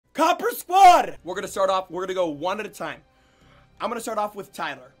good. We're gonna start off. We're gonna go one at a time. I'm gonna start off with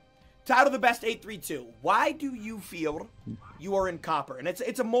Tyler. Tyler, the best 832. Why do you feel you are in copper? And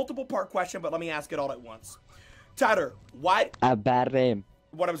it's a multiple part question, but let me ask it all at once. Tyler, why? A bad aim.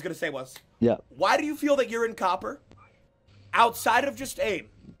 What I was gonna say was. Yeah. Why do you feel that you're in copper? Outside of just aim,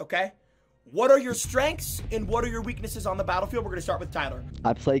 okay? What are your strengths and what are your weaknesses on the battlefield? We're gonna start with Tyler.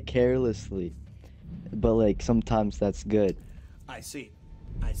 I play carelessly, but like sometimes that's good. I see.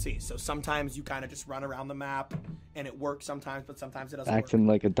 So sometimes you kind of just run around the map and it works sometimes, but sometimes it doesn't Acting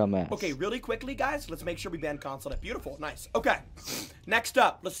work. like a dumbass. Okay, really quickly, guys, let's make sure we ban console. Beautiful, nice. Okay, next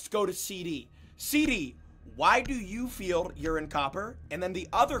up, let's go to CD. CD, why do you feel you're in copper? And then the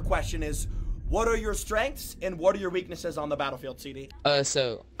other question is, what are your strengths and what are your weaknesses on the battlefield, CD?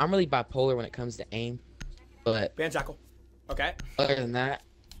 So I'm really bipolar when it comes to aim, but Ban Jackal. Okay. other than that,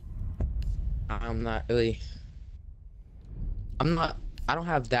 I'm not really. I don't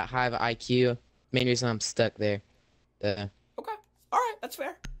have that high of an IQ. Main reason I'm stuck there. Okay. All right. That's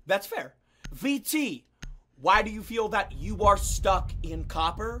fair. That's fair. VT, why do you feel that you are stuck in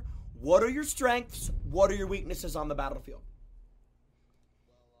copper? What are your strengths? What are your weaknesses on the battlefield?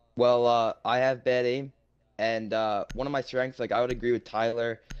 Well, I have bad aim, and one of my strengths, like I would agree with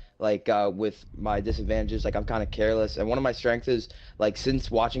Tyler, like with my disadvantages, like I'm kind of careless, and one of my strengths is like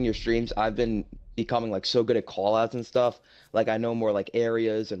since watching your streams, I've been becoming like so good at callouts and stuff. Like I know more like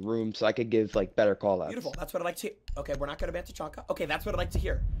areas and rooms, so I could give like better callouts. Beautiful. That's what I like to hear. Okay, we're not gonna ban Tachanka. Okay, that's what I like to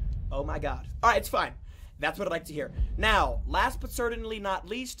hear. Oh my God. All right, it's fine. That's what I like to hear. Now, last but certainly not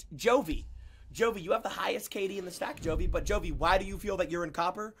least, Jovi. Jovi, you have the highest KD in the stack, Jovi. But Jovi, why do you feel that you're in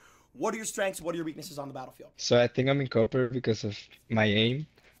copper? What are your strengths? What are your weaknesses on the battlefield? So I think I'm in copper because of my aim.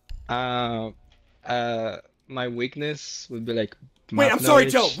 My weakness would be like Wait, map I'm sorry,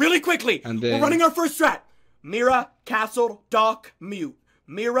 Joe. knowledge, Really quickly. and We're then- running our first strat. Mira, Castle, Doc, Mute.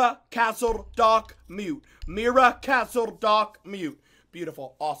 Mira, Castle, Doc, Mute. Mira, Castle, Doc, Mute.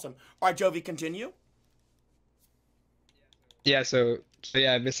 Beautiful. Awesome. All right, Jovi, continue. Yeah, so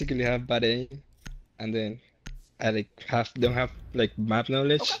yeah, I basically have bad aim, and then I like don't have like map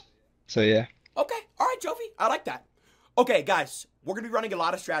knowledge. Okay. So yeah. Okay. All right, Jovi. I like that. Okay, guys. We're going to be running a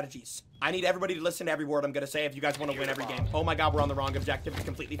lot of strategies. I need everybody to listen to every word I'm going to say if you guys want to win every game. Oh my God, we're on the wrong objective. It's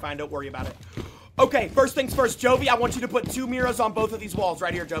completely fine. Don't worry about it. Okay, first things first. Jovi, I want you to put 2 mirrors on both of these walls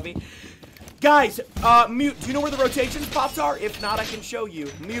right here, Jovi. Guys, Mute, do you know where the rotation spots are? If not, I can show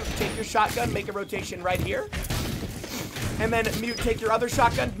you. Mute, take your shotgun, make a rotation right here. And then Mute, take your other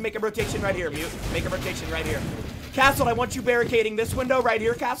shotgun, make a rotation right here. Mute, make a rotation right here. Castle, I want you barricading this window right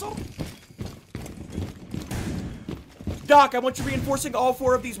here, Castle. Doc, I want you reinforcing all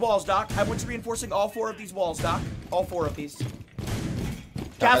 4 of these walls, Doc. I want you reinforcing all 4 of these walls, Doc. All 4 of these.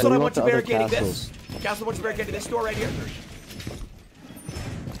 Castle, I want you barricading this. Castle, I want you barricading this door right here.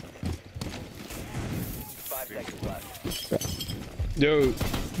 5 seconds left. Yo,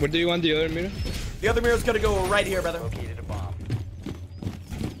 where do you want the other mirror? The other mirror's gonna go right here, brother. Located a bomb.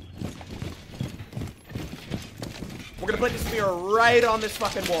 We're gonna put this mirror right on this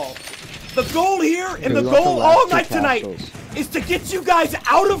fucking wall. The goal here and the we want the goal last all 2 night tonight castles. is to get you guys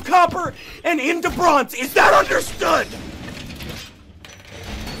out of copper and into bronze. Is that understood?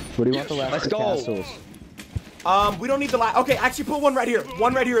 What do you want the last Let's 2 go. castles? We don't need the last. Okay, actually put one right here.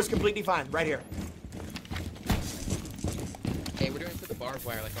 One right here is completely fine. Right here. hey, we're doing for the barbed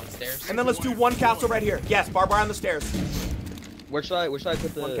wire like on the stairs. And then let's do one castle right here. Yes, barbed wire on the stairs. Where should I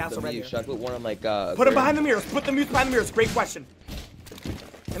put One the castle right mute? here. Should I put one on like Put it behind the mirrors. Put the mutes behind the mirrors. Great question.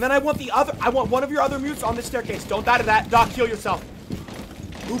 And then I want one of your other mutes on this staircase. Don't die to that. Doc, kill yourself.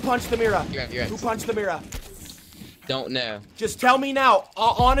 Who punched the mirror? You're right. Who punched the mirror? Don't know. Just tell me now.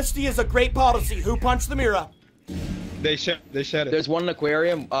 Honesty is a great policy. Who punched the mirror? They shut it. There's one in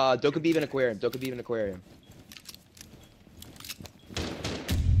aquarium. Doka Beav in aquarium. Doka Beav in aquarium.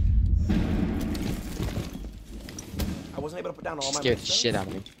 I wasn't able to put down all my Scared the mutes, shit out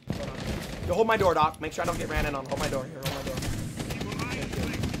of me. Yo, hold my door, Doc. Make sure I don't get ran in on. Hold my door. Here, hold my door.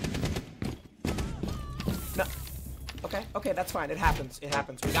 No. Okay, that's fine. It happens. It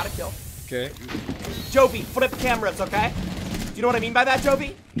happens. We got to kill. Okay. Jovi, flip cameras, okay? Do you know what I mean by that,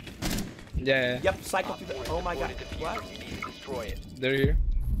 Jovi? Yeah. Yep, cycle through the. Oh my God. What? You need to destroy it. They're here.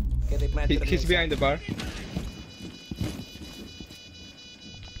 Okay, they planted He's behind the bar.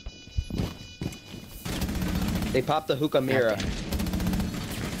 They popped the hookah mirror.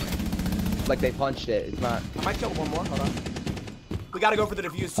 Like they punched it. It's not. I might kill one more. Hold on. We gotta go for the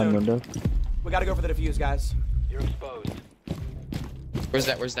defuse On soon. window. We gotta go for the defuse, guys. You're exposed. Where's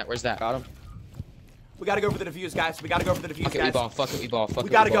that? Got him. We gotta go for the defuse, guys. We gotta go for the defuse, Fuck it, we guys. ball. Fuck it, we ball. Fuck We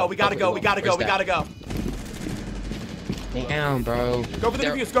it, gotta we go. ball. We gotta Fuck it, go. we We gotta go. ball. We Where's gotta go. Damn, bro. Go for the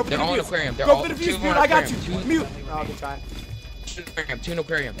They're- defuse. Go for the they're all in defuse. aquarium. They're Go all- for the two defuse, in mute. I got you. aquarium. Mute. Oh, good try. Two in aquarium. Two in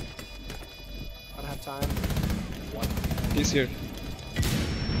aquarium. I don't have time. He's here.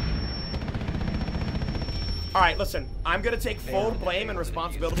 All right, listen. I'm gonna take full blame and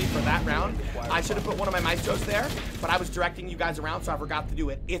responsibility for that round. I should have put one of my maestros there, but I was directing you guys around, so I forgot to do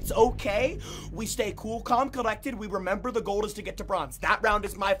it. It's okay. We stay cool, calm, collected. We remember the goal is to get to bronze. That round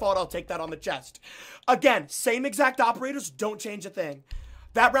is my fault. I'll take that on the chest. Again, same exact operators. Don't change a thing.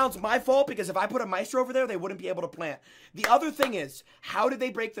 That round's my fault because if I put a maestro over there, they wouldn't be able to plant. The other thing is, how did they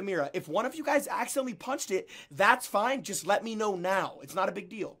break the Mira? If one of you guys accidentally punched it, that's fine. Just let me know now. It's not a big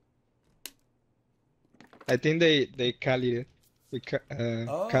deal. I think they Cali it.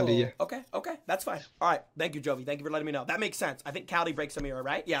 Cali, yeah. Okay, that's fine. All right, thank you, Jovi. Thank you for letting me know. That makes sense. I think Cali breaks a mirror,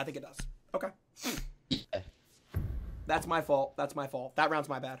 right? Yeah, I think it does. Okay. That's my fault. That's my fault. That round's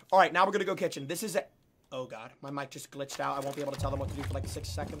my bad. All right, now we're gonna go kitchen. This is it. Oh God, my mic just glitched out. I won't be able to tell them what to do for like 6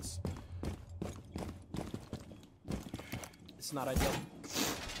 seconds. It's not ideal.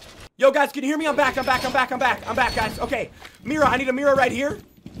 Yo, guys, can you hear me? I'm back, guys. Okay, Mira, I need a mirror right here.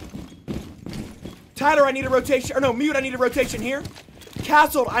 Tyler, I need a rotation. Or no, Mute, I need a rotation here.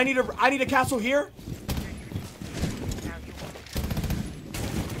 Castle, I need a castle here.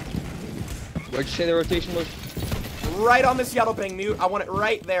 Where'd you say the rotation was? Right on this yellow ping, Mute. I want it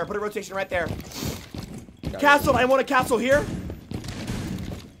right there. Put a rotation right there. Got Castle, I want a castle here.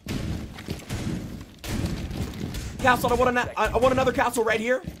 Castle, I want another castle right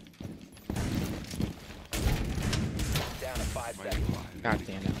here. Down to 5 seconds. God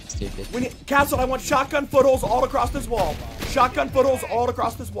damn it, stupid. Castle, I want shotgun footholds all across this wall. Shotgun footholds all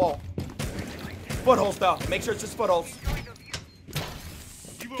across this wall. Footholds, though. Make sure it's just footholds.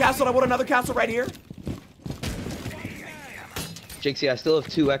 Castle, I want another castle right here. Jynxzi, I still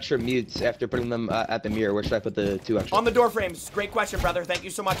have 2 extra mutes after putting them at the mirror. Where should I put the 2 extra? On the door frames. Great question, brother. Thank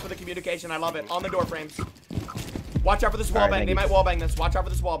you so much for the communication. I love it. On the door frames. Watch out for this wall bang. They might wall bang this. Watch out for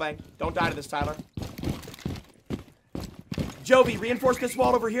this wall bang. Don't die to this, Tyler. Jovi, reinforce this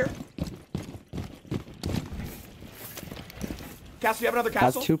wall over here. Castle, you have another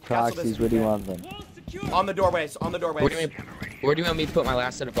castle? That's 2 proxies. Where do you want them? On the doorways. On the doorways. Where do you want me to put my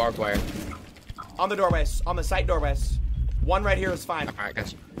last set of barbed wire? On the doorways. On the site doorways. One right here is fine. Alright,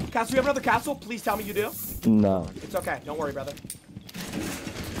 got you. Castle, you have another castle? Please tell me you do. No. It's okay. Don't worry, brother.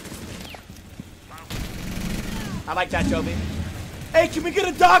 I like that, Jovi. Hey, can we get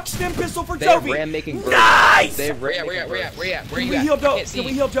a Doc Stim pistol for They have Jovi? ram making birds. Nice! They have Where ram you at? making Where you at? birds. Where you at? Where Can you we at? heal Can't Can see.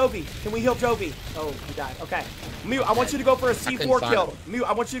 we heal Jovi? Can we heal Jovi? Oh, he died. Okay. Mute, I want you to go for a couldn't C4 find kill. him. Mute,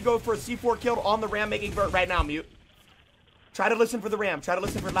 I want you to go for a C4 kill on the ram making vert right now, Mute. Try to listen for the ram. Try to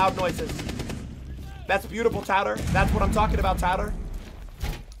listen for loud noises. That's beautiful, Tyler. That's what I'm talking about, Tyler.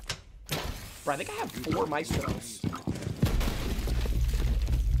 Bro, I think I have 4 maestros.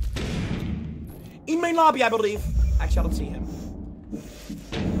 In main lobby, I believe. Actually, I don't see him.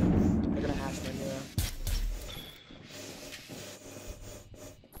 They're gonna hash my mirror.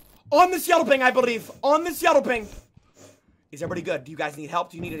 On this yellow ping, I believe. On this yellow ping. Is everybody good? Do you guys need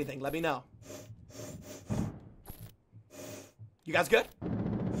help? Do you need anything? Let me know. You guys good?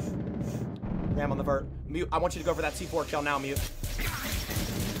 Ram on the vert. Mute. I want you to go for that C4 kill now, Mute.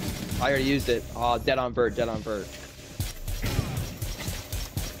 I already used it. Dead on bird, dead on bird.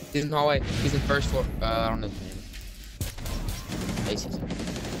 He's in the hallway. He's in first floor. I don't know his name. Aces.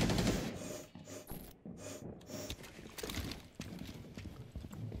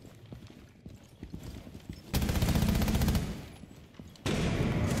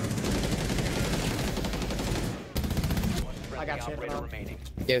 I got you. Operator remaining.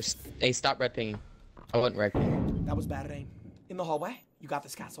 Yo, hey, stop red pinging. I wasn't red pinging. That was bad at aim. In the hallway. You got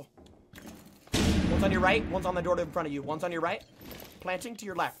this, Castle. One's on your right. One's on the door in front of you. One's on your right. Planting to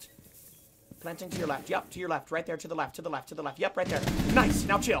your left. Planting to your left. Yep, to your left. Right there. To the left. To the left. To the left. Yep, right there. Nice.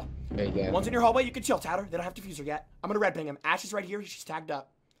 Now chill. There you go. One's in your hallway. You can chill, Tyler. They don't have diffuser yet. I'm going to red ping him. Ash is right here. She's tagged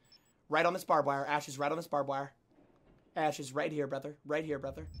up. Right on this barbed wire. Ash is right on this barbed wire. Ash is right here, brother. Right here,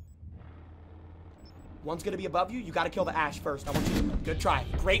 brother. One's going to be above you. You got to kill the Ash first. I want you to... Good try.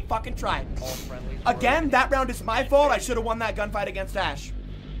 Great fucking try. All friendlies were Again, that round is my fault. I should have won that gunfight against Ash.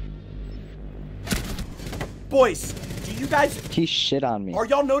 Boys, do you guys... He shit on me. Are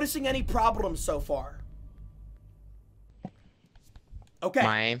y'all noticing any problems so far? Okay.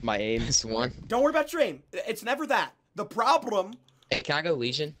 My aim. My aim. This one. Don't worry about your aim. It's never that. The problem... Hey, can I go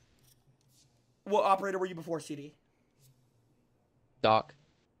Legion? What operator were you before, CD? Doc.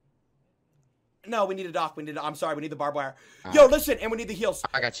 No, we need a dock. I'm sorry, we need the barbed wire. Yo, listen, and we need the heals.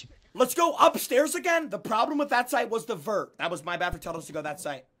 I got you. Let's go upstairs again. The problem with that site was the vert. That was my bad for telling us to go that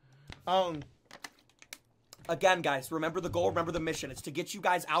site. Again, guys, remember the goal, remember the mission. It's to get you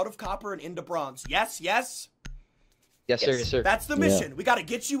guys out of copper and into bronze. Yes, yes? Yes, sir. Yes, sir. That's the mission. We got to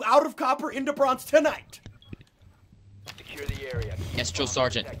get you out of copper into bronze tonight. Secure the area. Yes, Drill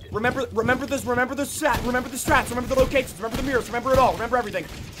Sergeant. Remember this, remember the strats, remember the locations, remember the mirrors, remember it all, remember everything.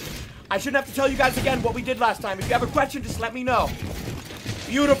 I shouldn't have to tell you guys again what we did last time. If you have a question, just let me know.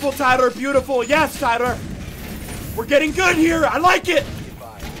 Beautiful, Tyler, beautiful. Yes, Tyler. We're getting good here. I like it.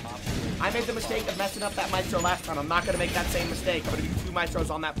 I made the mistake of messing up that maestro last time. I'm not going to make that same mistake. I'm going to do 2 maestros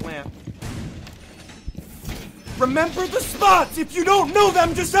on that plant. Remember the spots. If you don't know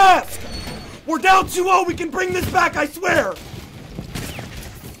them, just ask. We're down 2-0. We can bring this back, I swear.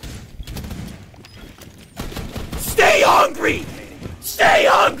 Stay hungry. Stay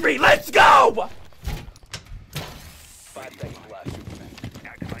hungry. Let's go. 5 seconds left.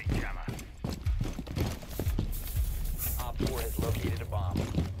 Op 4 has located a bomb.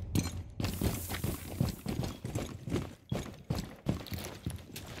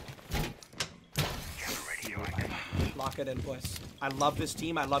 Lock it in, boys. I love this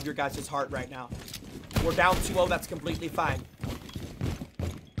team. I love your guys' heart right now. We're down 2-0. That's completely fine.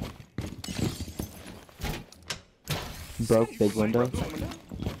 Broke big window.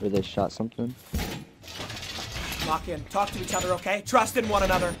 Or they shot something. Lock in. Talk to each other, okay? Trust in one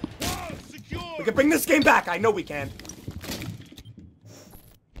another. We can bring this game back. I know we can.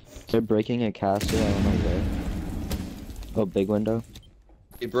 They're breaking a castle. I don't know where. Oh, big window.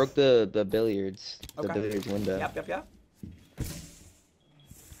 He broke the billiards. Okay. The billiards window. Yep.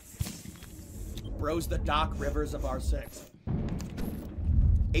 Bro's the Doc Rivers of R6.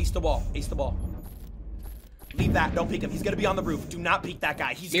 Ace the ball. Ace the ball. Leave that. Don't peek him. He's going to be on the roof. Do not peek that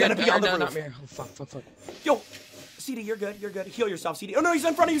guy. He's going to be on the roof. Not mirror. Oh, fuck. Yo, CD, you're good. You're good. Heal yourself, CD. Oh, no, he's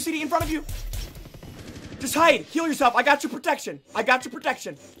in front of you, CD. In front of you. Just hide. Heal yourself. I got your protection. I got your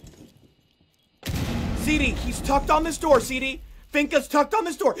protection. CD, he's tucked on this door, CD. Finka's tucked on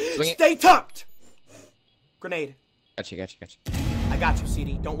this door. Stay tucked. Grenade. Got you. I got you,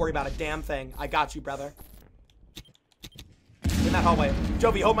 CD. Don't worry about a damn thing. I got you, brother. In that hallway.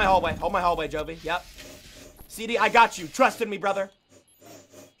 Jovi, hold my hallway. Hold my hallway, Jovi. Yep. CD, I got you. Trust in me, brother.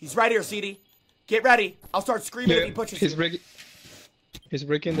 He's right here, CD. Get ready. I'll start screaming if he pushes He's you. breaking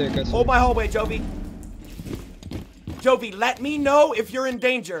the castle. Hold my hallway, Jovi. Jovi, let me know if you're in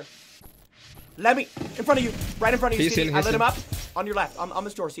danger. Let me... In front of you. Right in front of you, CD. I lit him up. On your left. On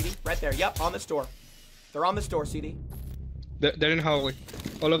this door, CD. Right there. Yep, on this door. They're on this door, CD. They're in hallway.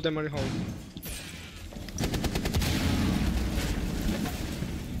 All of them are in hallway.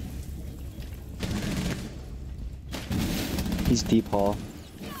 He's deep hall.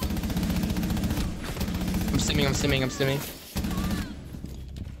 I'm stimming.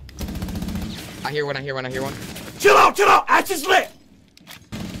 I hear one. Chill out! Ash is lit!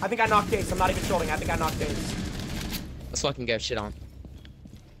 I think I knocked Ace. I'm not even trolling. I think I knocked Ace. Let's fucking go. Shit on.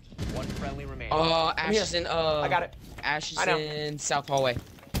 1 friendly remaining. Oh, Ash is in, I got it. Ash is I know. in South Hallway.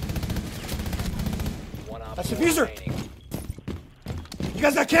 1 op That's 4 diffuser. remaining. You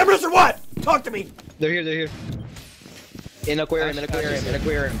guys got cameras or what? Talk to me. They're here. In aquarium. Ash-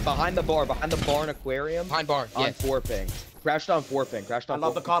 Behind the bar in aquarium. Behind bar, On yeah. 4 ping. Crashed on 4 ping. I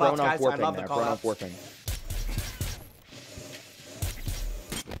love the call-outs, guys. I love the Prone on call-outs. 4 ping.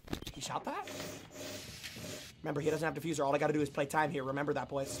 He shot that? Remember, he doesn't have diffuser. All I gotta do is play time here. Remember that,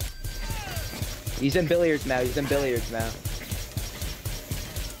 boys. He's in billiards now.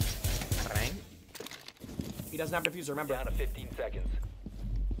 Bang. He doesn't have diffuser, remember. Down to 15 seconds.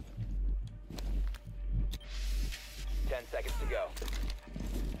 10 seconds to go.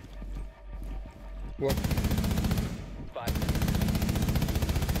 Well, 5.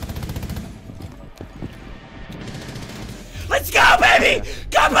 Let's go, baby!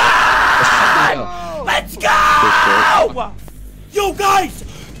 Come on! Let's go! Yo, guys!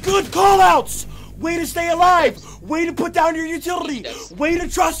 Good call-outs! Way to stay alive! Way to put down your utility! Way to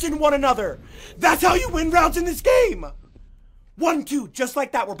trust in one another! That's how you win rounds in this game! 1-2, just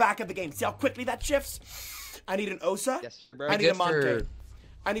like that, we're back in the game. See how quickly that shifts? I need an Osa. Yes, bro. I need a Good for- Montaigne.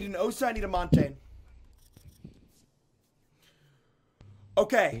 I need an Osa, I need a Montaigne.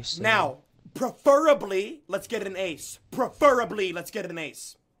 Okay, now, preferably, let's get an ace. Preferably, let's get an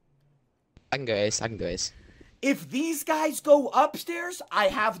ace. I can go ace. If these guys go upstairs, I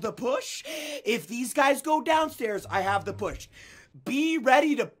have the push. If these guys go downstairs, I have the push. Be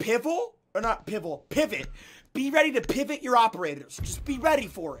ready to pivot. Be ready to pivot your operators. Just be ready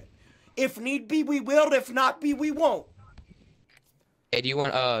for it. If need be, we will. If not be, we won't. Hey, do you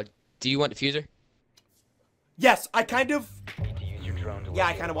want diffuser? Yes, I kind of... Need to use your drone to Yeah, I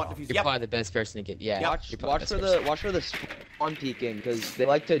locate kind of the want bomb. diffuser. You're Yep. probably the best person to get. Yeah. Yep. you're probably the best person. spawn peeking because they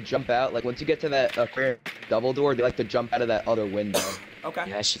like to jump out. Like once you get to that double door, they like to jump out of that other window. Okay.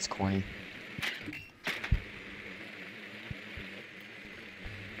 Yeah, that shit's corny.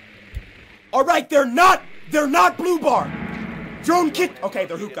 All right, they're not blue bar. Drone kit. Okay,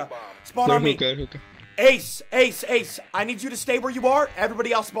 they're hookah. Spawn They're on me. hookah. Ace. I need you to stay where you are.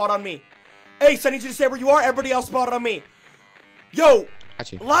 Everybody else spawn on me. Ace, I need you to stay where you are. Everybody else spawn on me. Yo,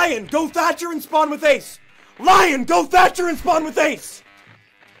 Got you. Lion, go Thatcher and spawn with Ace. Lion, go Thatcher and spawn with Ace.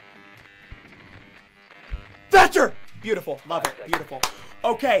 Thatcher. Beautiful. Love it. Beautiful.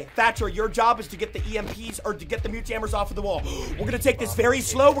 Okay, Thatcher, your job is to get the EMPs or to get the mute jammers off of the wall. We're gonna take this very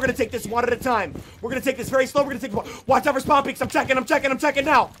slow. We're gonna take this one at a time. We're gonna take this very slow. We're gonna take watch out for spawn peaks. I'm checking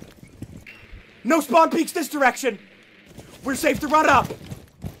now. No spawn peaks this direction. We're safe to run up.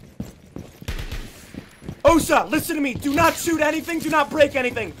 Osa, listen to me. Do not shoot anything. Do not break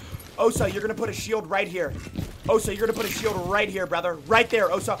anything. Osa, you're gonna put a shield right here. Osa, you're gonna put a shield right here, brother. Right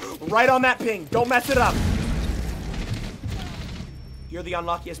there, Osa. Right on that ping. Don't mess it up. You're the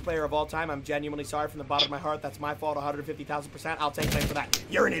unluckiest player of all time. I'm genuinely sorry from the bottom of my heart. That's my fault 150,000%. I'll take blame for that.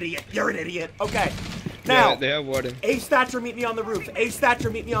 You're an idiot. You're an idiot. Okay. Now, Yeah, they have warden. Ace Thatcher, meet me on the roof. Ace Thatcher,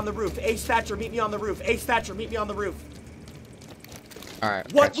 meet me on the roof. Ace Thatcher, meet me on the roof. Ace Thatcher, meet me on the roof.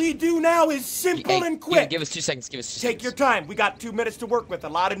 Alright. What we do now is simple and quick. Give us 2 seconds. Give us 2 Take seconds. your time. We got 2 minutes to work with. A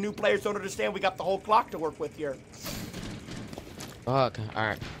lot of new players don't understand we got the whole clock to work with here. Fuck.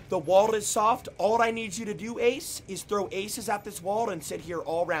 Alright. The wall is soft. All I need you to do, Ace, is throw aces at this wall and sit here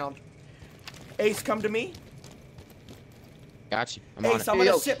all round. Ace, come to me. Got you. I'm on Ace, it. I'm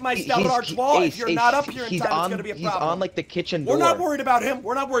gonna sit my stout arch wall. If you're not up here in time, it's gonna be a problem. He's on like the kitchen We're door. not worried about him.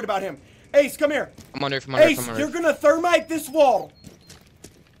 We're not worried about him. Ace, come here. I'm on roof. I'm on roof. Ace, I'm on you're roof. gonna thermite this wall.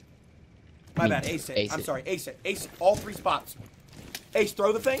 My bad. Ace it. Ace I'm it. sorry. Ace it. Ace all 3 spots. Ace,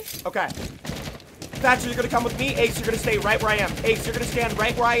 throw the thing. Okay. Thatcher, you're gonna come with me. Ace, you're gonna stay right where I am. Ace, you're gonna stand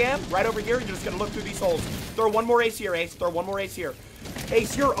right where I am, right over here. You're just gonna look through these holes. Throw one more ace here, Ace. Throw one more ace here.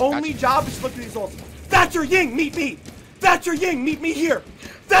 Ace, your only job is to look through these holes. Thatcher Ying, meet me. Thatcher Ying, meet me here.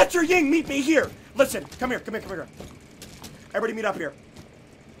 Thatcher Ying, meet me here. Listen, come here. Everybody meet up here.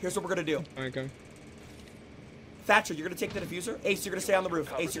 Here's what we're gonna do. Okay. Thatcher, you're gonna take the diffuser. Ace, you're gonna stay on the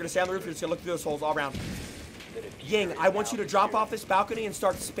roof. Ace, you're gonna stay on the roof. You're just gonna look through those holes all around. Ying, I want you to drop off this balcony and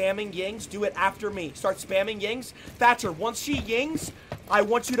start spamming yings. Do it after me. Start spamming yings. Thatcher, once she yings, I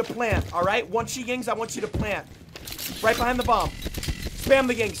want you to plant, all right? Once she yings, I want you to plant. Right behind the bomb. Spam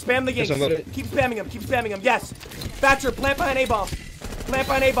the yings. Spam the yings. Keep spamming them. Keep spamming them. Yes. Thatcher, plant behind A-bomb. Plant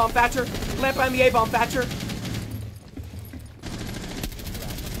behind A-bomb, Thatcher. Plant behind the A-bomb, Thatcher.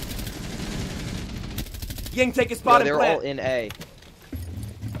 Ying, take a spot and They're plant. all in A.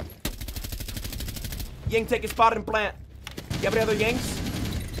 Ying, take his spot and plant. You have any other Yings?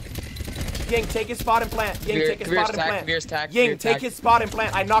 Ying, take his spot and plant. Ying, take his spot and plant. Ying, take his spot and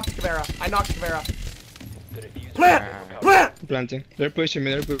plant. I knocked Kavera. Plant! Plant! Planting. They're pushing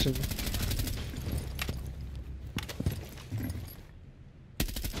me.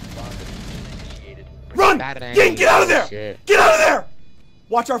 Run! Bad aim. Ying, get out of there! Shit. Get out of there!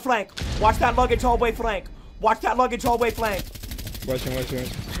 Watch our flank. Watch that luggage hallway flank. Watching.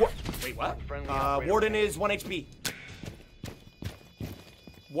 Wait, what? Warden is 1 HP.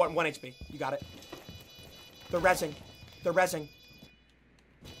 1 HP. You got it. They're rezzing.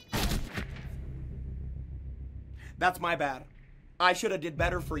 That's my bad. I should have did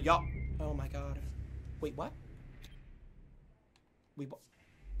better for y'all. Oh my god. Wait, what? We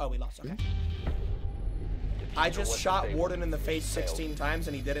lost. Okay. I just shot Warden in the face 16 times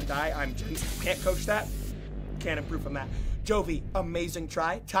and he didn't die. I'm Jynxzi. Can't coach that. Can't improve from that. Jovi, amazing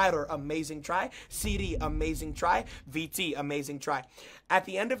try. Tyler, amazing try. CD, amazing try. VT, amazing try. At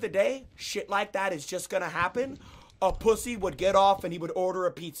the end of the day, shit like that is just gonna happen. A pussy would get off and he would order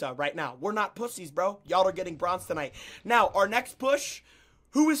a pizza right now. We're not pussies, bro. Y'all are getting bronze tonight. Now, our next push,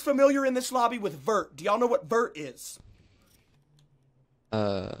 who is familiar in this lobby with Vert? Do y'all know what Vert is?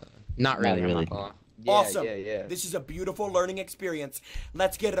 Not really. really. Yeah, Awesome. Yeah. This is a beautiful learning experience.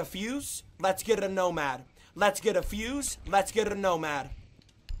 Let's get a fuse. Let's get a nomad. Let's get a fuse. Let's get a nomad.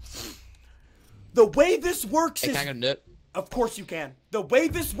 The way this works Hey, is... can I go Nook? Of course you can. The way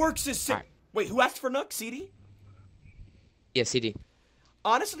this works is... Alright. Wait, who asked for Nook? CD? Yeah, CD.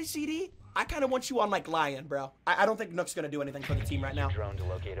 Honestly, CD, I kind of want you on like Lion, bro. I don't think Nook's going to do anything for the team right now. Drone to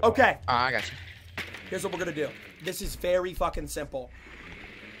locate a bomb. Okay. I got you. Here's what we're going to do. This is very fucking simple.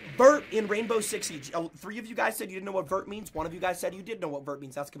 Vert in Rainbow Six Siege. 3 of you guys said you didn't know what Vert means. 1 of you guys said you did know what Vert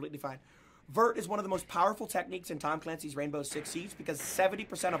means. That's completely fine. Vert is one of the most powerful techniques in Tom Clancy's Rainbow Six Siege because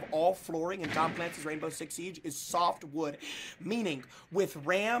 70% of all flooring in Tom Clancy's Rainbow Six Siege is soft wood. Meaning, with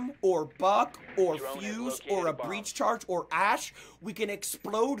RAM or buck or fuse or a breach charge or ash, we can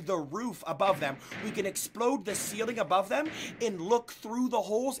explode the roof above them. We can explode the ceiling above them and look through the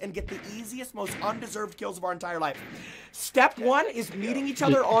holes and get the easiest, most undeserved kills of our entire life. Step 1 is meeting each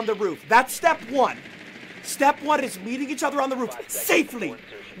other on the roof. That's step 1. Step 1 is meeting each other on the roof safely.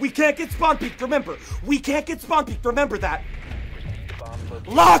 We can't get spawn peeked, remember. We can't get spawn peeked, remember that.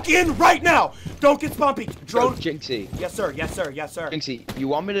 Lock in right now. Don't get spawn peeked. Drone. Jynxzi. Yes, sir. Yes, sir. Yes, sir. Jynxzi, you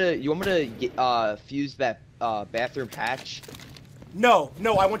want me to get, fuse that bathroom hatch? No,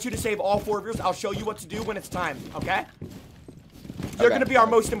 I want you to save all 4 of yours. I'll show you what to do when it's time, okay? You're gonna be our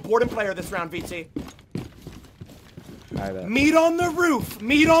most important player this round, VT. Meet on the roof.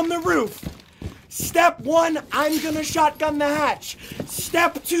 Meet on the roof. Step 1, I'm gonna shotgun the hatch.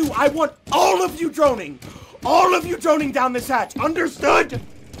 Step 2, I want all of you droning. All of you droning down this hatch. Understood?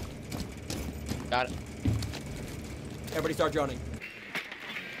 Got it. Everybody start droning.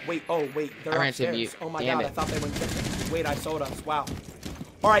 Wait, oh, wait. They're I ran to upstairs. mute. Oh my Damn god, it. I thought they went kitchen. Wait, I sold us. Wow.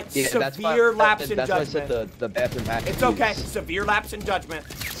 All right, Yeah, severe lapse in that's why I judgment. said the bathroom hatch. It's okay. Severe lapse in judgment.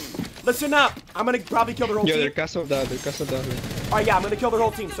 Listen up. I'm gonna probably kill their whole Yo, team. they're castle down. They're castle down. All right, yeah, I'm gonna kill their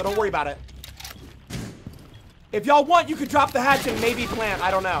whole team, so don't worry about it. If y'all want, you could drop the hatch and maybe plant.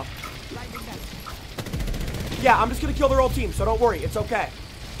 I don't know. Yeah, I'm just gonna kill their whole team, so don't worry. It's okay.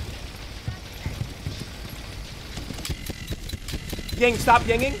 Ying, stop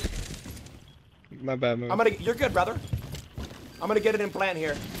yinging. My bad, man. You're good, brother. I'm gonna get it in plant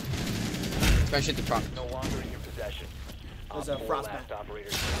here. Try to shoot the front. No longer in your possession. There's a Op 4 frostbite. last operator.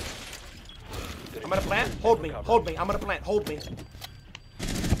 I'm gonna plant. Hold me. Hold me. I'm gonna plant. Hold me.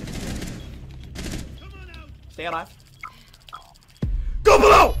 Stay alive. Go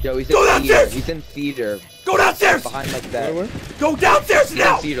below! Yo, he's Go in downstairs! theater. He's in theater. Go downstairs! Behind like that. Where? Go downstairs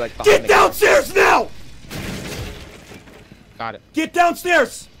now! Theater, like, behind Get the downstairs now! Got it. Get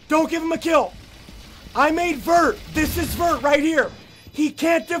downstairs! Don't give him a kill. I made Vert. This is Vert right here. He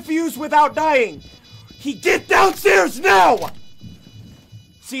can't defuse without dying. Get downstairs now!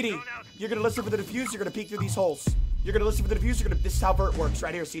 CD, you're gonna listen for the defuse. You're gonna peek through these holes. You're gonna listen for the defuse. This is how Vert works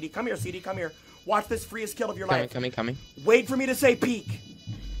right here, CD. Come here, CD. Come here. Watch this freest kill of your life. Coming. Wait for me to say peek.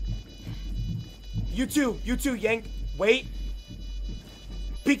 You too, Yank. Wait.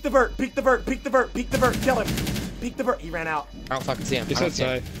 Peek the Vert. Peek the Vert. Peek the Vert. Peek the Vert. Kill him. Peek the Vert. He ran out. I don't fucking see him. He's I don't see him.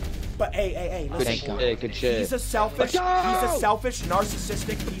 outside. But hey, listen. Thank God. Yeah, good shit. He's a selfish,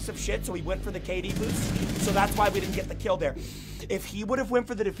 narcissistic piece of shit, so he went for the KD boost. So that's why we didn't get the kill there. If he would have went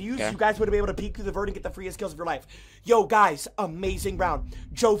for the defuse, you guys would have been able to peek through the Vert and get the freest kills of your life. Yo, guys, amazing round.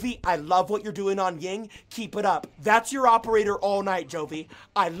 Jovi, I love what you're doing on Ying. Keep it up. That's your operator all night, Jovi.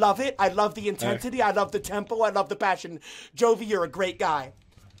 I love it. I love the intensity. I love the tempo. I love the passion. Jovi, you're a great guy.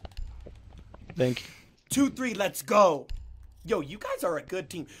 Thank you. 2-3, let's go. Yo, you guys are a good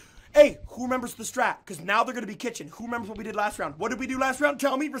team. Hey, who remembers the strat? Because now they're going to be kitchen. Who remembers what we did last round? What did we do last round?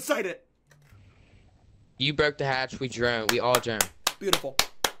 Tell me. Recite it. You broke the hatch. We drone. We all drone. Beautiful.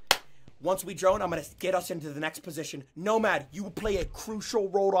 Once we drone, I'm going to get us into the next position. Nomad, you will play a crucial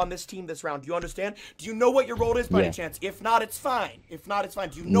role on this team this round. Do you understand? Do you know what your role is by any chance? If not, it's fine.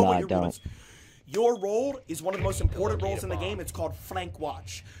 Do you know what your role is? Your role is one of the most important roles in the game. It's called flank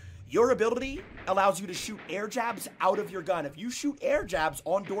watch. Your ability allows you to shoot air jabs out of your gun. If you shoot air jabs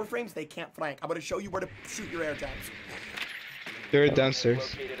on door frames, they can't flank. I'm going to show you where to shoot your air jabs. They're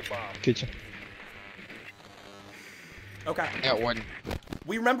downstairs. Located a bomb. Kitchen. Okay. I got one.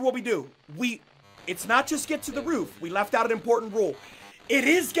 We remember what we do. It's not just get to the roof. We left out an important rule. It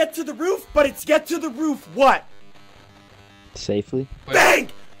is get to the roof, but it's get to the roof what? Safely. Bang!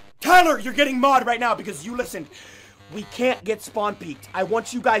 Tyler, you're getting mod right now because you listened. We can't get spawn peeked. I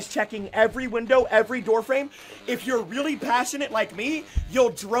want you guys checking every window, every door frame. If you're really passionate like me, you'll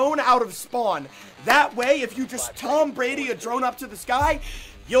drone out of spawn. That way, if you just Tom Brady a drone up to the sky,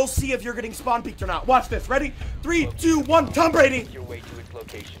 you'll see if you're getting spawn peeked or not. Watch this. Ready? 3, 2, 1. Tom Brady. Your way to its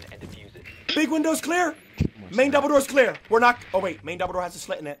location and defuse it. Big window's clear. Main double door's clear. We're not. Oh wait, main double door has a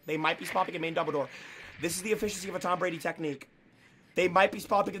slit in it. They might be spawn peeking main double door. This is the efficiency of a Tom Brady technique. They might be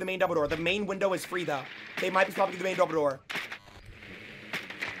spawn peeking the main double door. The main window is free though. They might be spawn peeking the main double door.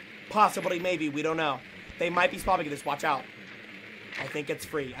 Possibly, maybe. We don't know. They might be spawn peeking this. Watch out. I think it's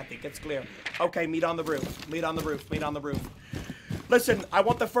free. I think it's clear. Okay, meet on the roof. Meet on the roof. Meet on the roof. Listen, I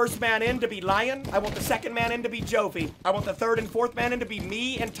want the first man in to be Lion. I want the second man in to be Jovi. I want the third and fourth man in to be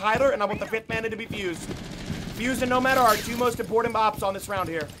me and Tyler. And I want the fifth man in to be Fuse. Fuse and Nomad are our two most important ops on this round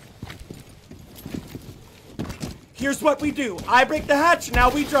here. Here's what we do. I break the hatch, now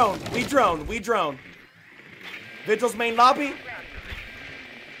we drone. We drone, we drone. Vigil's main lobby.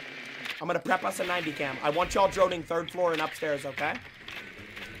 I'm gonna prep us a 90 cam. I want y'all droning 3rd floor and upstairs, okay?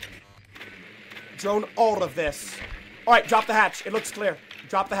 Drone all of this. All right, drop the hatch. It looks clear.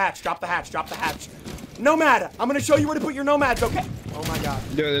 Drop the hatch, drop the hatch, drop the hatch. Nomad, I'm gonna show you where to put your nomads, okay? Oh my god.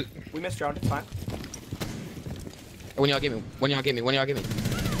 Dude, We missed drone, it's fine. When y'all get me? When y'all get me? When y'all get me?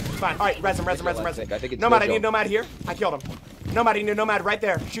 It's fine. All right, res him. I think it's Nomad, I Vigil. need a nomad here. I killed him. Nomad, I need a nomad right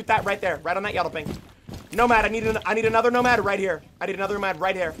there. Shoot that right there, right on that yellow ping. Nomad, I need another nomad right here. I need another nomad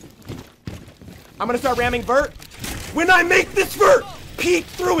right here. I'm gonna start ramming vert. When I make this vert, peek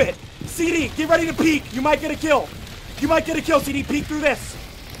through it. CD, get ready to peek. You might get a kill. You might get a kill, CD. Peek through this.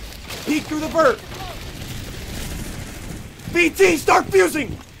 Peek through the vert. VT, start fusing.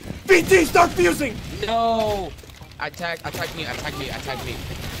 VT, start fusing. No! Attack me.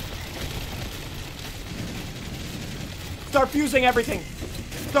 Start fusing everything.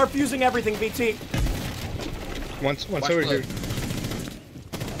 Start fusing everything, VT. once Watch over blue. here.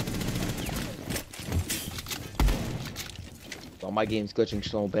 Oh, my game's glitching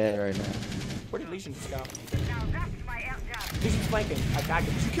so bad right now. Where did Legion just go? Legion's flanking. I tagged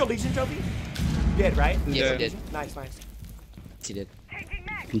him. Did you kill Legion, Jovi? You did, right? Yes, Yeah. I did. Nice, nice. He did.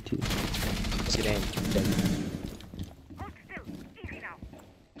 PT. Let's get aim.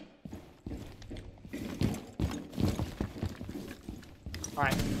 All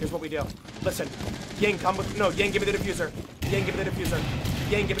right, here's what we do. Listen, Yang, come with. No, Yang, give me the diffuser. Yang, give me the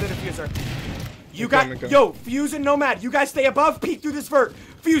diffuser. Yang, give me the diffuser. You Okay, got, okay. yo, Fuse and Nomad. You guys stay above. Peek through this vert.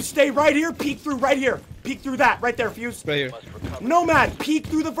 Fuse, stay right here. Peek through right here. Peek through that right there, Fuse. Right here. Nomad, peek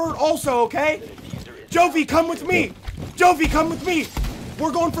through the vert also, okay? Jovi, come with me. Jovi, come with me.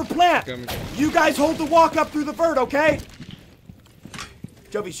 We're going for plant. Come. You guys hold the walk up through the vert, okay?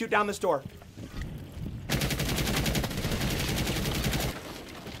 Jovi, shoot down this door.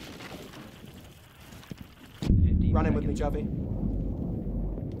 Run in with me, Jovi.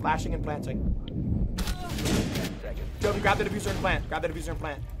 Flashing and planting. Jovi, grab the diffuser and plant. Grab the diffuser and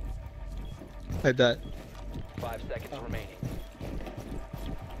plant. Like that. 5 seconds remaining.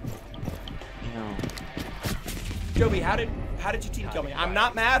 No. Jovi, how did your team kill me? I'm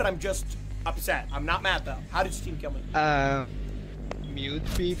not mad. I'm just upset. I'm not mad though. How did your team kill me? Mute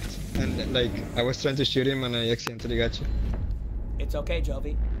peeked and like I was trying to shoot him and I accidentally got you. It's okay,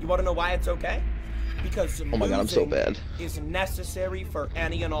 Jovi. You want to know why it's okay? Because Oh my god, I'm so losing bad. is necessary for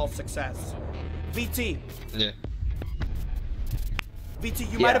any and all success. VT, Yeah. VT,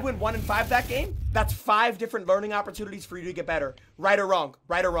 you Yeah. might have won 1 in 5 that game. That's 5 different learning opportunities for you to get better. Right or wrong?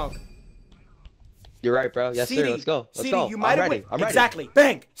 Right or wrong? You're right, bro. Yes, CD, sir. Let's go. Let's CD, go. you might I'm have ready. went, I'm ready. exactly.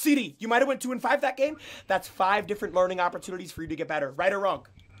 Bang. CD, you might have went 2 in 5 that game. That's 5 different learning opportunities for you to get better. Right or wrong?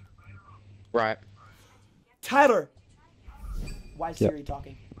 Right. Tyler. Why is Yep. Siri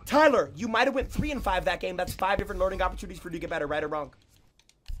talking? Tyler, you might have went 3 in 5 that game. That's 5 different learning opportunities for you to get better. Right or wrong?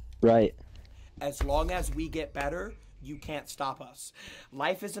 Right. As long as we get better, you can't stop us.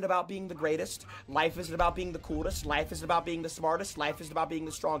 Life isn't about being the greatest. Life isn't about being the coolest. Life isn't about being the smartest. Life isn't about being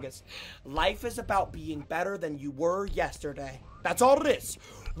the strongest. Life is about being better than you were yesterday. That's all it is.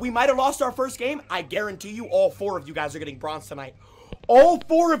 We might have lost our first game. I guarantee you all 4 of you guys are getting bronze tonight. All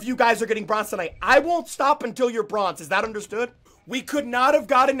 4 of you guys are getting bronze tonight. I won't stop until you're bronze. Is that understood? We could not have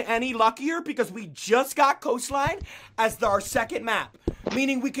gotten any luckier because we just got Coastline as our second map.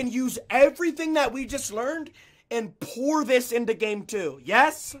 Meaning we can use everything that we just learned and pour this into game 2.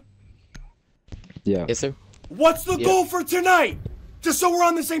 Yes? Yeah. Yes, sir. What's the goal for tonight? Just so we're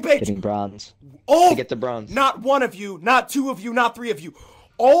on the same page. Getting bronze. All, To get the bronze. Not 1 of you, not 2 of you, not 3 of you.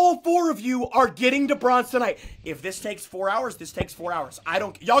 All 4 of you are getting to bronze tonight. If this takes 4 hours, this takes 4 hours.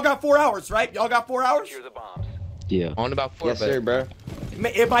 Y'all got 4 hours, right? Y'all got 4 hours? Secure the bombs. Yeah. On about 4, Yes, but sir, bro.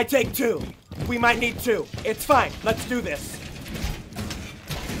 It might take 2. We might need 2. It's fine. Let's do this.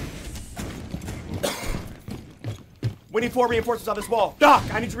 We need 4 reinforcements on this wall. Doc,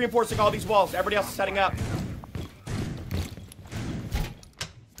 I need you reinforcing all these walls. Everybody else is setting up.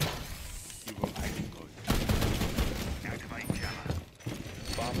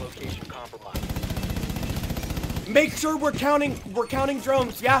 Bomb location compromised. Make sure we're counting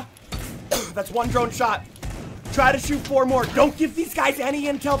drones, yeah? That's 1 drone shot. Try to shoot 4 more. Don't give these guys any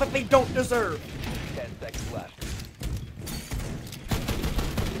intel that they don't deserve. 10 seconds left.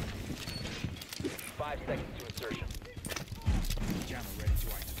 5 seconds to insertion.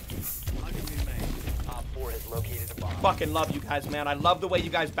 Op 4 has located a bomb. Fucking love you guys, man. I love the way you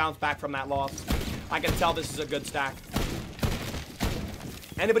guys bounce back from that loss. I can tell this is a good stack.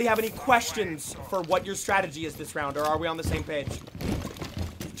 Anybody have any questions for what your strategy is this round, or are we on the same page?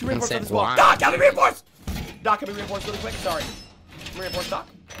 2 reinforcements on this wall. Why? Doc, got me reinforced! Doc, can we reinforce really quick? Sorry. Can we reinforce Doc?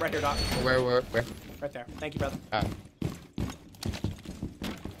 Right here, Doc. Where? Right there. Thank you, brother.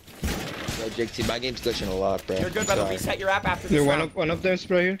 Yo, Jynxzi, my game's glitching a lot, bro. You're good, brother. Sorry. Reset your app after this Dude, round. one of them's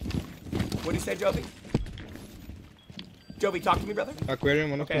right here. What do you say, Jovi? Jovi, talk to me, brother. Aquarium,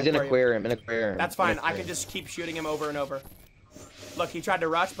 one of Okay. them. He's in Aquarium. aquarium. That's fine. I can just keep shooting him over and over. Look, he tried to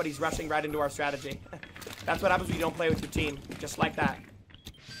rush, but he's rushing right into our strategy. That's what happens when you don't play with your team. Just like that.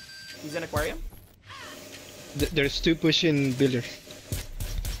 He's in aquarium. There's two pushing builder.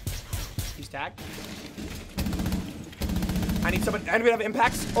 He's tagged. I need somebody. Anybody have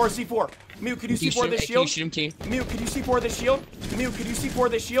impacts or C4? Mute, could you C4 this Can you shield? shoot him, King? Mute, could you C4 this shield? Mute, could you C4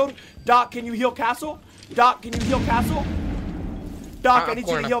 this shield? Doc, can you heal Castle? Doc, can you heal Castle? Doc, I need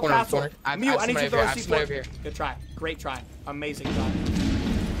you to heal Castle. Mute, I need you to throw a C4. Good try. Great try. Amazing try.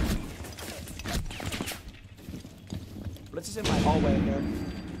 Blitz is in my hallway here.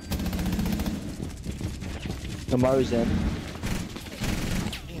 Amaru's in.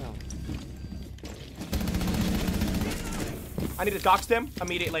 I need to dox them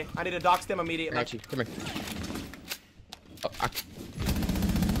immediately. I need to dox them immediately. Got you. Come here. Oh,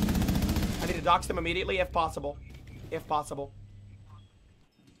 I need to dox them immediately if possible. If possible.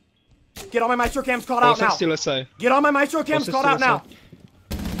 Get all my maestro cams called out now. Still aside. Get all my maestro cams Also called still out now. aside.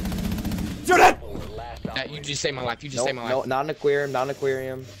 Shoot it! Last you just saved my life. You just No, saved my no, life. not an aquarium, not an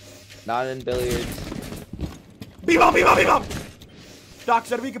aquarium. Not in billiards. B-bomb, B-bomb, B-bomb! Doc,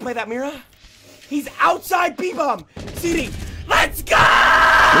 said we can play that Mira? He's outside B-bomb! CD, let's go!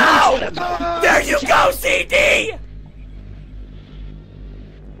 There you go, CD!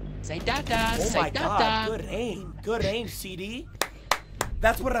 Say da-da. Oh Say my god, da-da. good aim. Good aim, CD.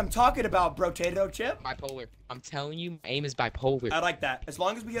 That's what I'm talking about, Brotato Chip. Bipolar. I'm telling you, my aim is bipolar. I like that. As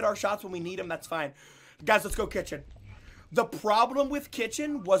long as we hit our shots when we need them, that's fine. Guys, let's go Kitchen. The problem with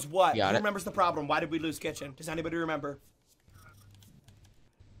Kitchen was what? Got Who it. remembers the problem? Why did we lose Kitchen? Does anybody remember?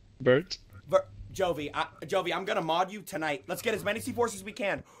 Bert. Jovi, I'm gonna mod you tonight. Let's get as many C4s as we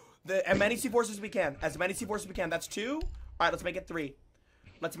can. As many C4s as we can. As many C4s as we can. That's 2. All right, let's make it 3.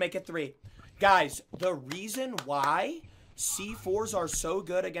 Let's make it 3. Guys, the reason why C4s are so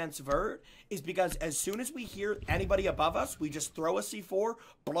good against Vert is because as soon as we hear anybody above us, we just throw a C4,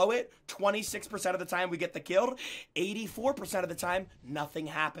 blow it. 26% of the time we get the kill. 84% of the time, nothing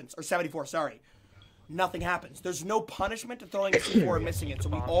happens. Or 74, sorry. Nothing happens. There's no punishment to throwing a C4 and missing it. So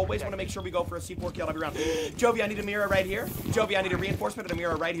we always want to make sure we go for a C4 kill every round. Jovi, I need a mirror right here. Jovi, I need a reinforcement and a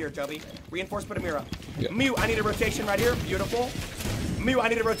mirror right here, Jovi. Reinforcement and mirror. Yeah. Mew, I need a rotation right here. Beautiful. Mew, I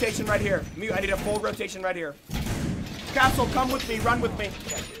need a rotation right here. Mew, I need a full rotation right here. Castle, come with me. Run with me.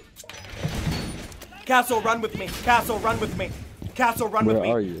 Castle, run with me. Castle, run with me. Castle, run with me.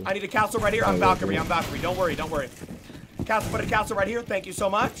 Where are you? I need a castle right here. I'm Oh, Valkyrie. okay. I'm Valkyrie. Don't worry. Don't worry. Castle, put a castle right here. Thank you so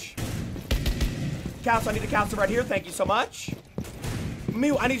much. Castle, I need a castle right here. Thank you so much.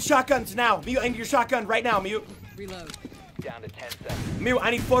 Mew, I need shotguns now. Mew, I need your shotgun right now, Mew. Reload. Down to 10 seconds. Mew, I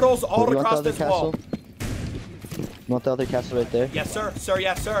need footholds all You want the across other this wall. castle? You want the other castle right there? Yes, sir. Sir,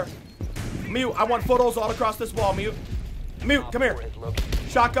 yes, sir. Mew, I want footholds all across this wall, Mew. Mew, come here. Is located.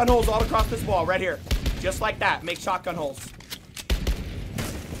 Shotgun holes all across this wall, right here. Just like that. Make shotgun holes.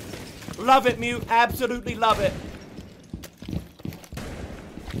 Love it, Mew. Absolutely love it.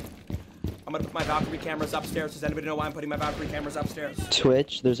 I'm gonna put my Valkyrie cameras upstairs. Does anybody know why I'm putting my Valkyrie cameras upstairs?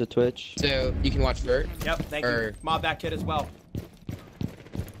 Twitch, there's a Twitch. So you can watch Vert. Yep, thank you. Mod that kid as well.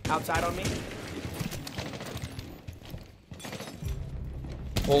 Outside on me.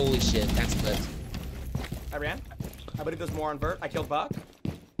 Holy shit, that's flipped. I ran. I believe there's more on Vert. I killed Buck.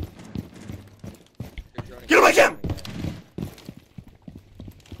 Get away, Jim!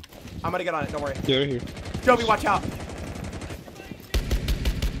 I'm gonna get on it, don't worry. They're here. Jovi, watch out.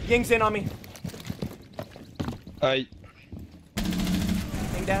 Ying's in on me. I.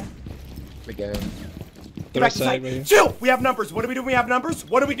 Ying dad. We go. Get They're back to aside site. right here. Chill! We have numbers. What do we do when we have numbers?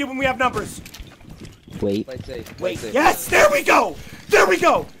 What do we do when we have numbers? Wait. Play safe. Play Wait. safe. Yes! There we go! There we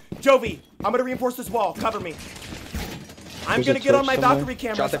go! Jovi, I'm gonna reinforce this wall. Cover me. I'm There's gonna a get on Twitch my somewhere. Valkyrie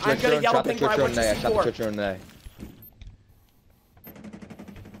cameras. Shot the I'm Twitch gonna drone, yellow shot the ping Twitch where I drone want you there, shot the C4. Twitch drone there.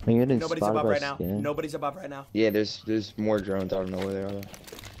 I'm getting Nobody's spotted above by right now. scan. Nobody's above right now. Yeah, there's more drones. I don't know where they are though.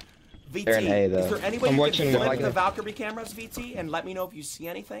 VT, They're in A, though. is there any way I'm you watching can one. flip the Valkyrie cameras, VT, and let me know if you see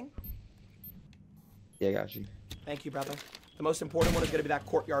anything? Yeah, I got you. Thank you, brother. The most important one is gonna be that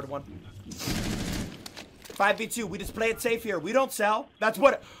courtyard one. 5v2, we just play it safe here. We don't sell. That's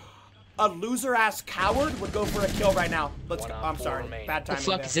what a loser-ass coward would go for a kill right now. Let's go. I'm sorry. Bad The timing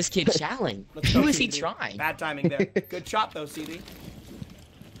fuck there. is this kid challenging? Let's go, Who is he CD. trying? Bad timing there. Good shot, though, CD.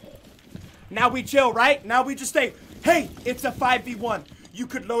 Now we chill, right? Now we just say, hey, it's a 5v1. You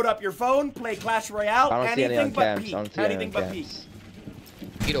could load up your phone, play Clash Royale, I don't see any anything on but camps. peek. I don't see any Anything on but peek. camps.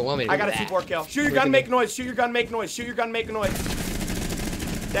 You don't want me to I do got a that. C4 kill. Shoot your Where's gun, the make gun? noise. Shoot your gun, make noise. Shoot your gun, make noise.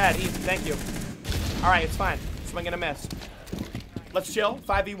 Dad, easy. Thank you. All right, it's fine. Swing and a miss. Let's chill.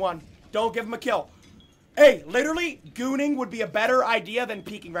 5v1. Don't give him a kill. Hey, literally, gooning would be a better idea than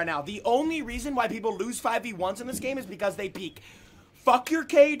peeking right now. The only reason why people lose 5v1s in this game is because they peek. Fuck your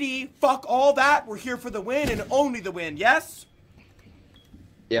KD. Fuck all that. We're here for the win and only the win. Yes?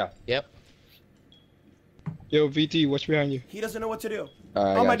 Yeah. Yep. Yo, VT, watch behind you. He doesn't know what to do.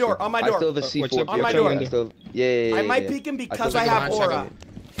 Alright, On my got you. door, on my I door. still have a What's C4. up? On my Your door. window. I still, yeah. I might peek him because still I have have a aura.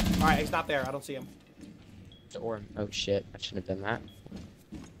 second. Alright, he's not there. I don't see him. Or oh shit, I shouldn't have done that.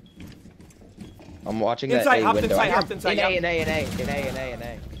 I'm watching Inside, that A hopped window. inside, hopped inside. In Yep. A, in A, in A, in A, in A, in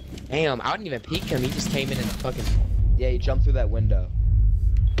A. Damn, I didn't even peek him. He just came in and fucking. Yeah, he jumped through that window.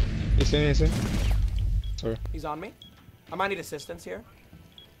 He's in, he's in. Sorry. He's on me. I might need assistance here.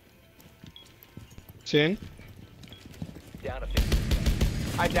 Chin. Down to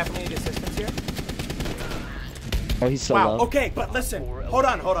 50. I definitely need assistance here. Oh, he's so Wow, low. okay, but listen. Hold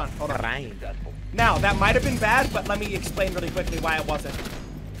on. Ryan. Successful. Now, that might have been bad, but let me explain really quickly why it wasn't.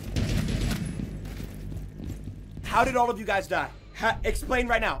 How did all of you guys die? Explain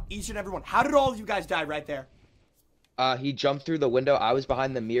right now, each and every one. How did all of you guys die right there? He jumped through the window. I was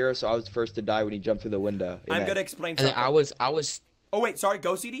behind the mirror, so I was first to die when he jumped through the window. in I'm A. gonna explain And then something. I was, Oh wait, sorry,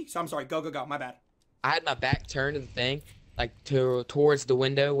 go CD? So I'm sorry, go, my bad. I had my back turned to the thing, like towards the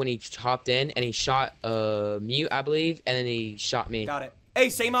window when he hopped in, and he shot mute, I believe, and then he shot me. Got it. Hey,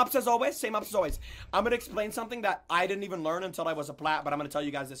 same ops as always, same ops as always. I'm gonna explain something that I didn't even learn until I was a plat, but I'm gonna tell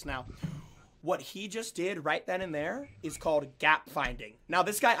you guys this now. What he just did right then and there is called gap finding. Now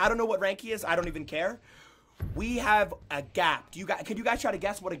this guy, I don't know what rank he is, I don't even care. We have a gap. Can you guys try to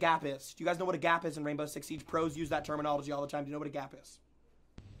guess what a gap is? Do you guys know what a gap is in Rainbow Six Siege? Pros use that terminology all the time. Do you know what a gap is?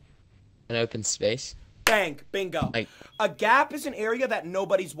 An open space. Bang, bingo. Like- A gap is an area that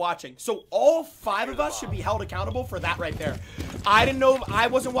nobody's watching. So all 5 of us should be held accountable for that right there. I didn't know, I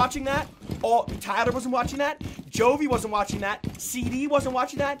wasn't watching that. Tyler wasn't watching that. Jovi wasn't watching that. CD wasn't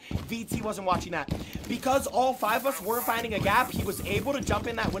watching that. VT wasn't watching that. Because all 5 of us weren't finding a gap, he was able to jump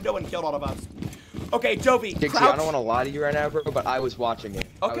in that window and kill all of us. Okay, Jovi, Jynxzi, crouch. I don't want to lie to you right now, bro, but I was watching it.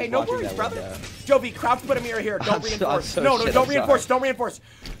 I Okay, was no watching worries, that brother. window. Jovi, crouch, put a mirror here. Don't I'm so- reinforce. I'm so no, shit, don't I'm reinforce. sorry. Don't reinforce.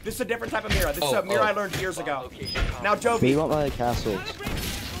 This is a different type of mirror. This is a mirror I learned years ago. Now, Me Jovi, want my castles.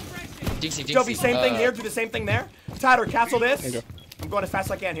 Jynxzi, Jovi, same thing here. Do the same thing there. Tyler, castle this. There you go. I'm going as fast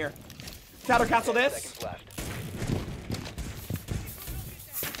as I can here. Tyler, castle this. Seconds left.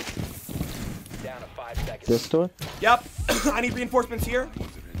 Down to 5 seconds. This door? Yep. I need reinforcements here.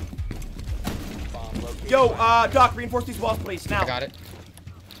 Bomb located. Yo, Doc, reinforce these walls, please. Now. I got it.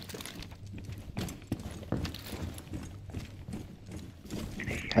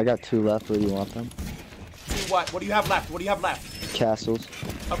 I got 2 left. Where do you want them? See what? What do you have left? What do you have left? Castles.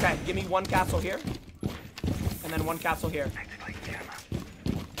 Okay, give me 1 castle here. And then 1 castle here.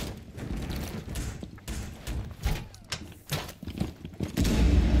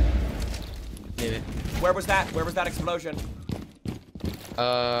 Knew it. Where was that? Where was that explosion?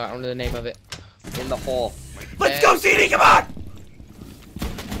 I don't know the name of it. In the hole. Let's go, CD, come on!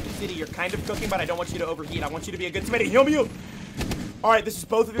 CD, you're kind of cooking, but I don't want you to overheat. I want you to be a good teammate. Heal me. Alright, this is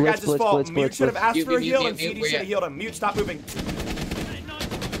both of your Blitz, guys' blitz, fault. blitz, Mute blitz, should have blitz. asked Mute, for a mute, heal, mute, and mute, CD where should have you healed him. Mute, stop moving.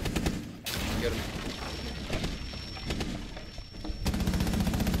 Killed him.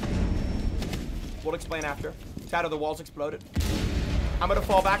 We'll explain after. Tyler, the walls exploded. I'm gonna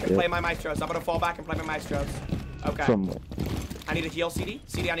fall back and Yep. play my maestros. Okay. From where? I need a heal, CD.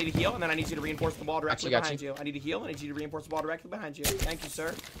 CD, I need a heal, and then I need you to reinforce the wall directly Got you. behind you. I need a heal, and I need you to reinforce the wall directly behind you. Thank you,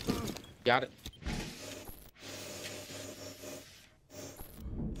 sir. Got it.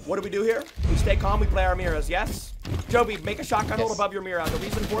 What do we do here? We stay calm, we play our mirrors, yes? Joby, make a shotgun hold Yes. above your mirror. The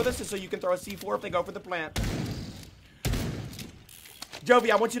reason for this is so you can throw a C4 if they go for the plant.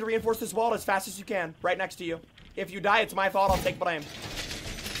 Joby, I want you to reinforce this wall as fast as you can, right next to you. If you die, it's my fault, I'll take blame.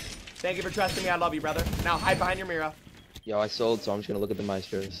 Thank you for trusting me, I love you, brother. Now hide behind your mirror. Yo, I sold, so I'm just gonna look at the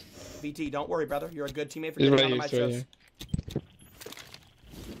maestros. BT, don't worry, brother. You're a good teammate for He's getting right on here, my he's right shows. here.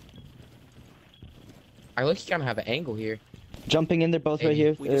 I look, you kind of have an angle here. Jumping in, they're both right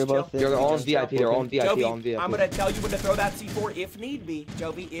here. We They're just both chill. there. They're all in Just VIP, they're all in VIP, all in Joby, VIP. I'm gonna tell you when to throw that C4 if need be.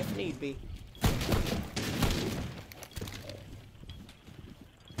 Joby, if need be.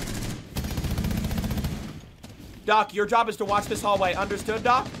 Doc, your job is to watch this hallway. Understood,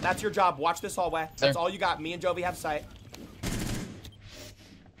 Doc? That's your job. Watch this hallway. That's Sir. all you got. Me and Jovi have sight.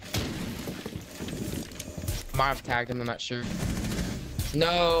 Might have tagged him, I'm not sure.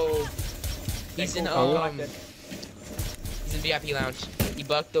 No. He's in Cool. he's in VIP lounge. He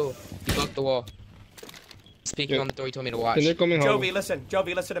bucked the wall. Speaking Yeah. on the door, he told me to watch. And they're coming home. Jovi, listen.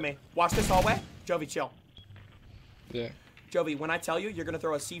 Jovi, listen to me. Watch this hallway. Jovi, chill. Yeah. Jovi, when I tell you, you're gonna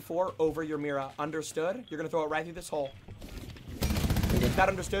throw a C4 over your Mira. Understood? You're gonna throw it right through this hole. Is that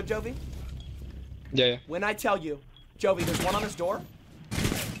understood, Jovi? Yeah, yeah. When I tell you, Jovi, there's one on this door.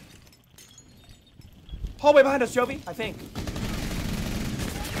 Hallway behind us, Jovi, I think.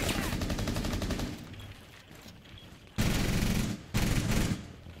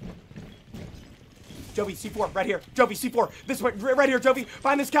 Jovi, C4, right here. Jovi, C4. This way, right here, Jovi.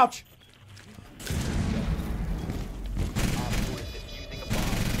 Behind this couch. Op 4 is defusing a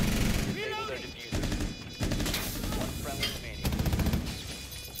bomb. Disable their diffuser. One friendly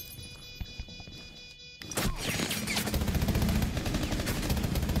remaining.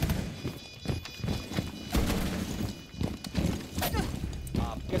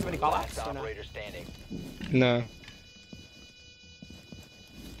 Op You guys have any 4 call-outs last or no? operator standing. No.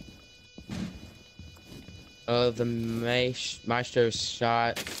 The Maestro's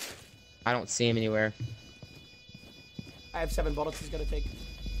shot. I don't see him anywhere. I have 7 bullets he's gonna take.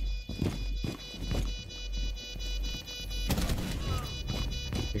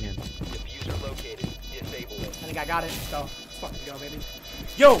 Hear him. Diffuser located. Disable it. I think I got it, so let's fucking go, baby.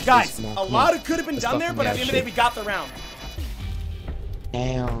 Yo, guys, Come on, a come lot on. of could have been Let's done there, fucking but at go, the end of the day, shit. we got the round.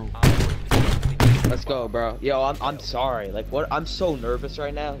 Damn. Let's go, bro. Yo, I'm sorry. Like, what? I'm so nervous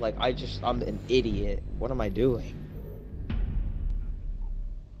right now. Like, I'm an idiot. What am I doing?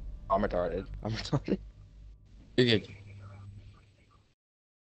 I'm retarded. I'm retarded. You're good.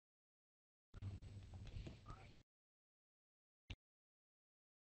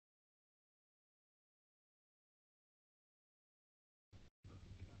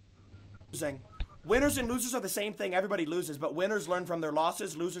 Losing. Winners and losers are the same thing. Everybody loses, but winners learn from their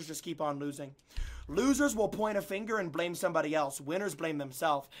losses. Losers just keep on losing. Losers will point a finger and blame somebody else. Winners blame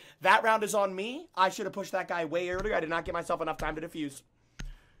themselves. That round is on me. I should have pushed that guy way earlier. I did not give myself enough time to defuse.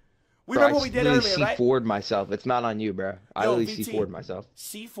 We Bro, remember what we did earlier, right? C4'd myself. It's not on you, bro. I Yo, literally VT. C4'd myself.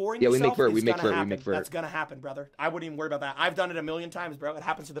 C4 Yeah, we yourself make for it, is we make gonna for it, we happen. make for it. That's gonna happen, brother. I wouldn't even worry about that. I've done it a million times, bro. It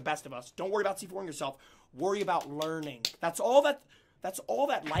happens to the best of us. Don't worry about C4ing yourself. Worry about learning. That's all that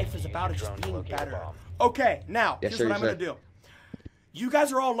life is about, is just Drone to being locate a better. bomb. Okay, now, Yes, here's sir, what I'm yes, gonna do. You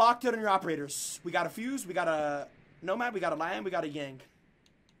guys are all locked in on your operators. We got a Fuse, we got a Nomad, we got a Lion, we got a Yang.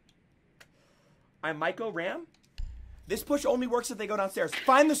 I'm Myco Ram. This push only works if they go downstairs.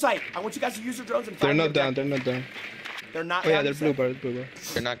 Find the site. I want you guys to use your drones and They're find not the down. objective. They're not down. They're not Oh yeah, down, they're you blue said? bar. Blue bar.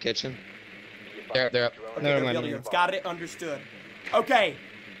 They're not kitchen. They're up. Okay, Never they're mind, building never it. It's got it understood. Okay,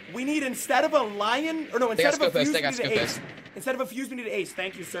 we need, instead of a Lion, or no, They got instead of a scope us, Fuse, they we got need an scope Ace. us. Instead of a Fuse, we need an Ace.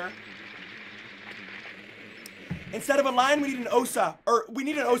 Thank you, sir. Instead of a Lion, we need an Osa. Or, we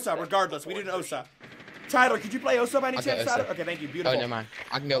need an Osa, regardless. We need an Osa. Tyler, could you play Osa by any I'll go chance, Osa. Tyler? Okay, thank you. Oh, Beautiful. never mind.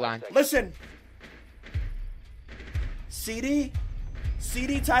 I can go line. Listen. CD,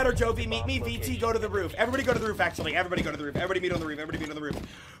 Tyler, Jovi, meet me. VT, go to the roof. Everybody go to the roof, actually. Everybody go to the roof. Everybody meet on the roof. Everybody meet on the roof.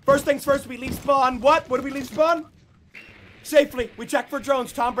 First things first, we leave spawn. What? What do we leave spawn? Safely. We check for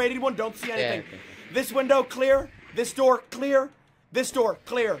drones. Tom Brady one, don't see anything. Yeah. This window, clear. This door, clear. This door,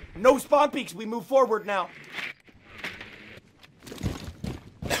 clear. No spawn peaks. We move forward now.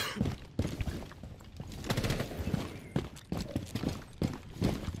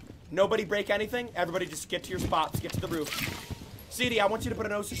 Nobody break anything. Everybody just get to your spots. Get to the roof. CD, I want you to put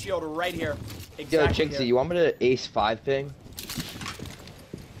an Osa shield right here. Yo, Exactly Jynxzi, here. you want me to ace 5 ping?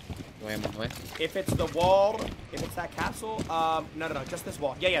 Wait, I'm on the way. If it's the wall, if it's that castle, no, just this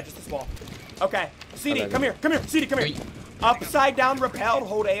wall. Yeah, just this wall. Okay, CD, Okay, come here, CD, come here. Wait. Upside down repelled,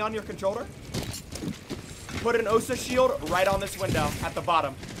 hold A on your controller. Put an Osa shield right on this window at the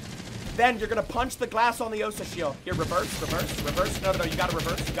bottom. Then you're gonna punch the glass on the Osa shield. Here, reverse. No, you gotta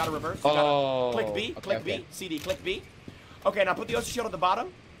reverse, you gotta reverse. You gotta Oh, click B, okay, click okay. B, CD, click B. Okay, now put the Osa shield at the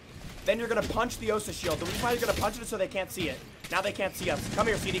bottom. Then you're gonna punch the Osa shield. The reason why you're gonna punch it is so they can't see it. Now they can't see us. Come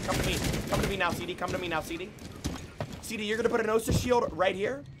here, CD, come to me. Come to me now, CD, come to me now, CD. CD, you're gonna put an Osa shield right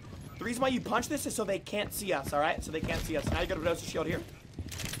here. The reason why you punch this is so they can't see us, alright? So they can't see us. Now you're gonna put an Osa shield here.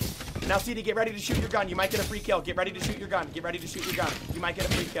 Now, CD, get ready to shoot your gun. You might get a free kill. Get ready to shoot your gun. Get ready to shoot your gun. You might get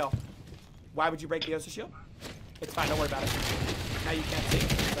a free kill. Why would you break the Osa shield? It's fine, don't worry about it. Now you can't see.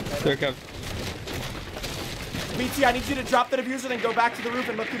 It's okay. They're cap. BT, I need you to drop the diffuser and go back to the roof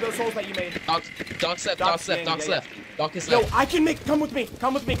and look through those holes that you made. Doc's left. Doc's Doc's left. yeah, Doc's yeah, left. Doc is Yo, left. I can make, come with me.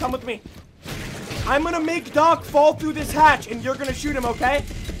 Come with me, come with me. I'm gonna make Doc fall through this hatch and you're gonna shoot him, okay?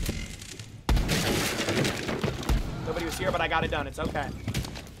 Nobody was here, but I got it done. It's okay.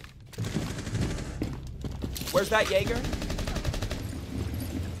 Where's that Jaeger?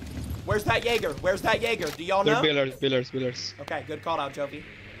 Where's that Jaeger? Where's that Jaeger? Do y'all know? They're pillars. Okay, good call out, Jovi.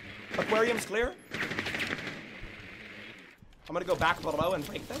 Aquarium's clear. I'm gonna go back below and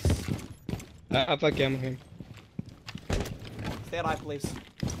break this. I have a cam on him. Stay alive, please.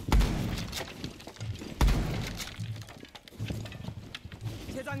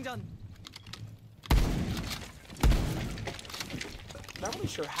 Not really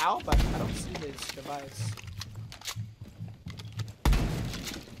sure how, but I don't see his device.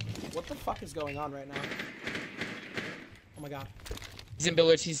 What the fuck is going on right now? Oh my god. He's in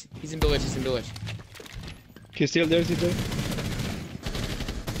village. He's in village. He's in village. He's still there, You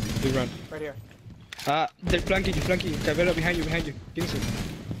run. Right here. They're flanking. Cabello behind you. Jynxzi.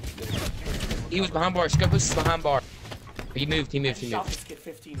 He was behind bar. Scopus is behind bar. He moved. Shot this kid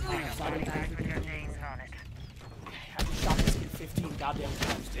 15 times. I just shot this kid 15 goddamn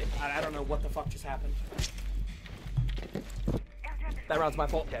times. I don't know what the fuck just happened. That round's my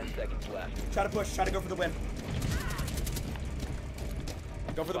fault. 10 seconds left. Try to push. Try to go for the win.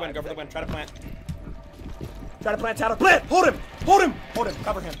 Go for the win. Try to plant. Tyler. Plant! Hold him!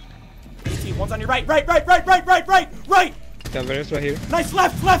 Cover him. ET, one's on your right. Right! Cabello's right here. Nice,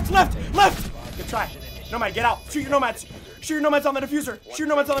 left! Good try. Nomad, get out. Shoot your nomads on the diffuser.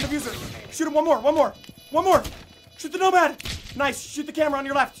 Shoot him one more. Shoot the nomad. Nice, shoot the camera on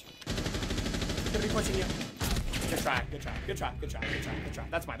your left. Gonna be pushing you. Good try.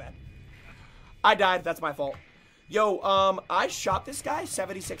 That's my bad. I died, that's my fault. Yo, I shot this guy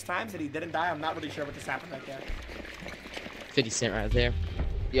 76 times and he didn't die. I'm not really sure what just happened right there. 50 Cent right there.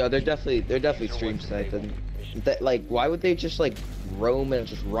 Yo, they're definitely stream sniping. Like, why would they just like roam and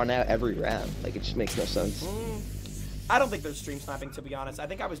just run out every round? Like, it just makes no sense. I don't think they're stream sniping, to be honest. I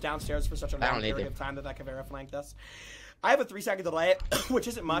think I was downstairs for such a long period of time that Caveira flanked us. I have a 3-second delay, which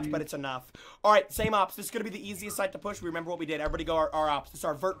isn't much, but it's enough. All right, same ops. This is going to be the easiest site to push. We remember what we did. Everybody go our ops. This is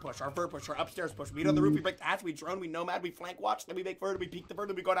our vert push, our upstairs push. We meet on the roof, we break the hatch, we drone, we nomad, we flank watch, then we make vert, we peek the vert,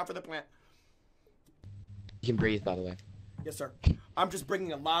 then we go down for the plant. You can breathe, by the way. Yes, sir. I'm just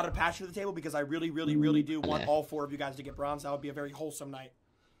bringing a lot of passion to the table because I really do want all 4 of you guys to get bronze. That would be a very wholesome night.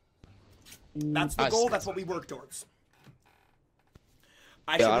 That's the goal. That's what we work towards.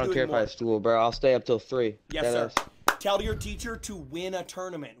 I don't care if I have stool, bro. I'll stay up till 3. Yes, sir. Tell your teacher to win a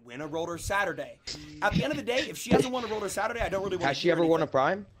tournament, win a roller Saturday. At the end of the day, if she hasn't won a roller Saturday, I don't really want to Has she ever won a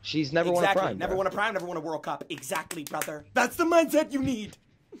prime? She's never won a prime. Never won a prime, never won a World Cup. Exactly, brother. That's the mindset you need.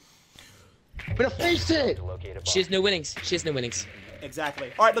 I'm gonna face it. She has no winnings.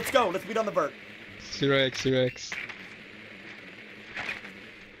 Exactly. All right, let's go. Let's beat on the vert. 0x.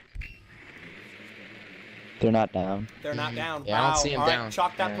 They're not down. They're not down. Yeah, I don't see them down.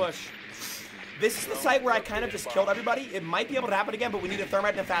 Chalk that push. This is the site where I kind of just killed everybody. It might be able to happen again, but we need a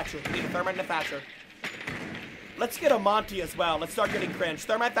thermite and a thatcher. Let's get a Monty as well. Let's start getting cringe.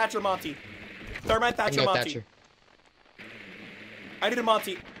 Thermite, thatcher, Monty. Monty. Thatcher. I need a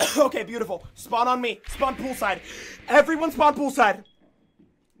Monty. Okay, beautiful. Spawn on me. Spawn poolside. Everyone spawn poolside.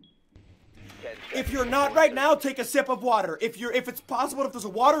 If you're not right now, take a sip of water. If it's possible, if there's a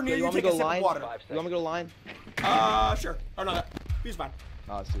water near you, take a sip of water. You want me to go line? Sure. Or no, he's fine.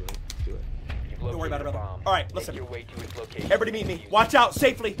 Oh, let's do it. Don't worry about it, brother. All right, listen. Everybody meet me. Watch out,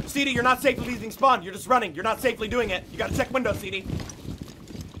 safely. CD, you're not safely leaving spawn. You're just running. You're not safely doing it. You gotta check window, CD.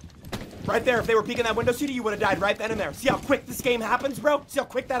 Right there, if they were peeking that window, CD, you would have died right then and there. See how quick this game happens, bro? See how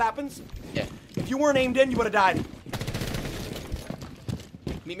quick that happens? Yeah. If you weren't aimed in, you would have died.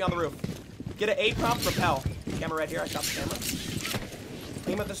 Meet me on the roof. Get an A prompt rappel. Camera right here. I shot the camera.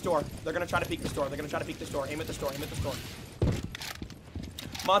 Aim at this door. They're gonna try to peek this door. Aim at this door.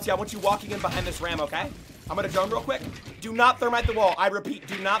 Monty, I want you walking in behind this ram, okay? I'm gonna drone real quick. Do not thermite the wall. I repeat,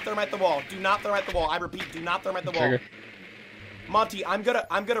 do not thermite the wall. I repeat, do not thermite the wall. Trigger. Monty, I'm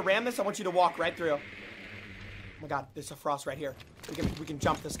gonna ram this. I want you to walk right through. Oh my god, there's a frost right here. We can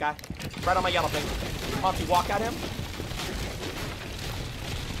jump this guy. Right on my yellow thing. Monty, walk at him.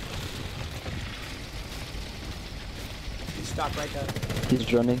 He's stuck right there.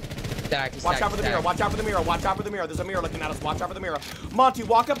 He's running. Watch out for the mirror. There's a mirror looking at us. Watch out for the mirror. Monty,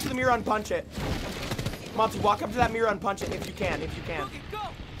 walk up to the mirror and punch it. Monty, walk up to that mirror and punch it if you can.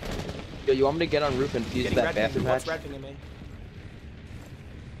 Yo, you want me to get on roof and fuse that bathroom hatch? What's red me?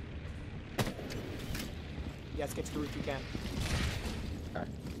 Yes, get to the roof if you can.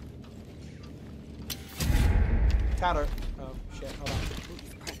 Alright. Tyler. Oh, shit. Hold on.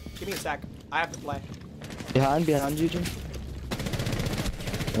 Give me a sec. I have to play. Behind you, Jim.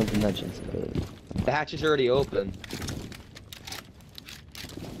 Open that, Jynxzi. The hatch is already open.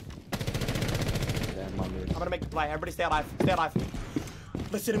 I'm gonna make the play. Everybody stay alive.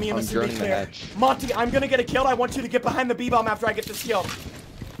 Listen to me and I'm listen to me droning the clear. hatch. Monty, I'm gonna get a kill. I want you to get behind the B-bomb after I get this kill.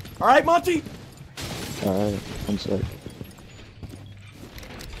 All right, Monty. Alright, one sec.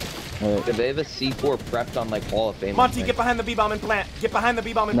 Alright. If they have a C4 prepped on like Hall of Fame. Monty, get behind the B-bomb and plant. Get behind the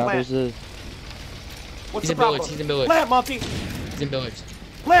B-bomb and Now plant. there's a... What's He's the in problem? Billards, he's in Billards. Plant, Monty. He's in Billards.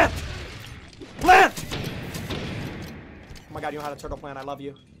 Plant. Plant. Oh my God, you know how to turtle plant. I love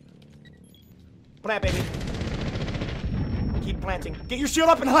you. Plant, baby. Keep planting. Get your shield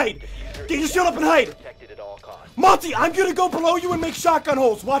up and hide. Get your shield up and hide. Protected at all costs. Monty, I'm gonna go below you and make shotgun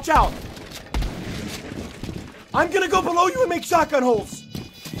holes. Watch out. I'm gonna go below you and make shotgun holes.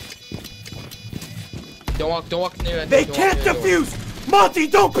 Don't walk near that door. They Don't walk can't near the door. defuse. Monty,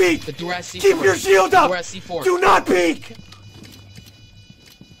 don't peek. The door has C4. Keep your shield up. The door has C4. Do not peek.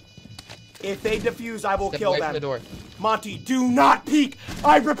 If they defuse, I will Step kill away them. from the door. Monty, do not peek.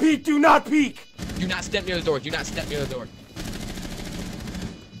 I repeat, do not peek. Do not step near the door. Do not step near the door.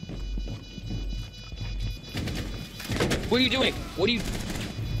 What are you doing? What are you...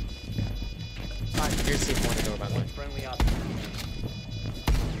 You're C4 on the door, by the way. Friendly op.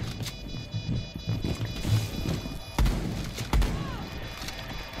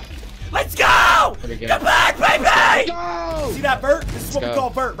 Let's go! There we go. Come back, baby! Go! See that vert? This is what we go. call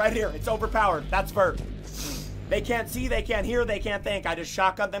vert right here. It's overpowered. That's vert. They can't see, they can't hear, they can't think. I just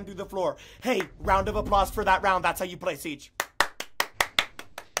shotgun them through the floor. Hey, round of applause for that round. That's how you play Siege.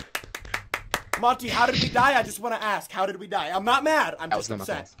 Monty, how did we die? I just want to ask. How did we die? I'm not mad. I'm That just was not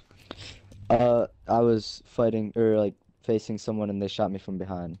my upset. fault. I was fighting, or like, facing someone and they shot me from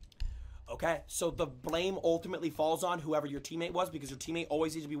behind. Okay, so the blame ultimately falls on whoever your teammate was because your teammate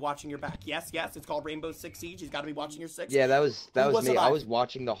always needs to be watching your back. Yes, it's called Rainbow Six Siege. He's got to be watching your six. Yeah, that was Who was me. I alive? was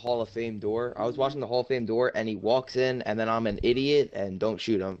watching the Hall of Fame door. And he walks in, and then I'm an idiot and don't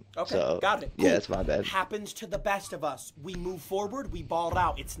shoot him. Okay, So, got it. Yeah, Cool. that's my bad. Happens to the best of us. We move forward, we ball it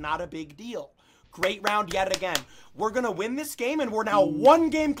out. It's not a big deal. Great round yet again. We're going to win this game, and we're now one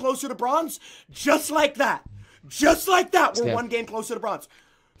game closer to bronze. Just like that. Just like that, we're Yeah. one game closer to bronze.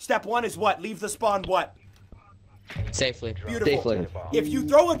 Step one is what? Leave the spawn what? Safely. Beautiful. Safely. If you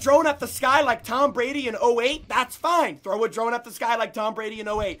throw a drone at the sky like Tom Brady in 08, that's fine. Throw a drone at the sky like Tom Brady in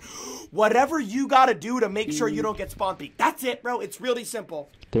 08. Whatever you got to do to make sure you don't get spawn peeked. That's it, bro. It's really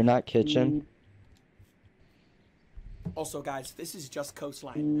simple. They're not kitchen. Also, guys, this is just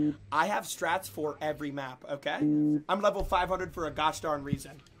coastline. I have strats for every map, okay? I'm level 500 for a gosh darn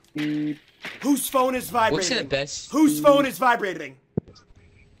reason. Whose phone is What's vibrating? the best? Whose phone is vibrating?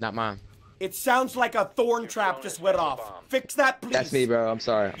 Not mine. It sounds like a thorn trap just went off. Fix that, please. That's me, bro. I'm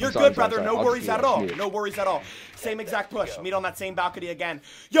sorry. You're I'm sorry, good, brother. sorry. No I'll worries just at mute it. all. Mute it. No worries at all. Same exact push. Meet on that same balcony again.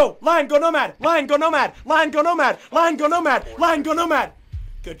 Yo, Lion, go nomad. Lion, go nomad. Lion, go nomad. Lion, go nomad. Lion, go nomad.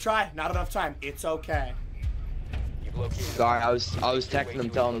 Good try. Not enough time. It's okay. You've located. Sorry, I was texting them,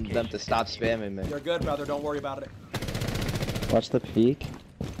 telling them to stop spamming me. You're good, brother. Don't worry about it. Watch the peak.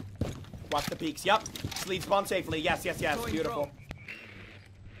 Watch the peaks. Yep. Sleep spawn safely. Yes. Beautiful.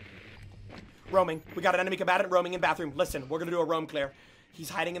 Roaming. We got an enemy combatant roaming in bathroom. Listen, we're gonna do a roam clear. He's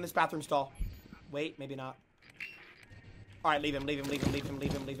hiding in this bathroom stall. Wait, maybe not. All right, leave him.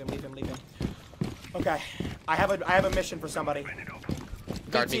 Okay, I have a mission for somebody.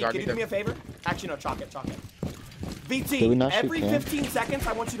 Guard VT, me, guard can me. you do me a favor? Actually, no, chalk it. Did we VT, not shoot every Cam? 15 seconds,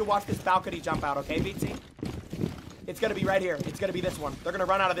 I want you to watch this balcony jump out, okay, VT? It's gonna be right here. It's gonna be this one. They're gonna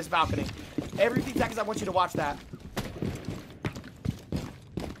run out of this balcony. Every 15 seconds, I want you to watch that.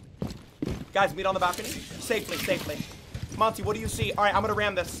 Guys, meet on the balcony. Safely. Monty, what do you see? All right, I'm gonna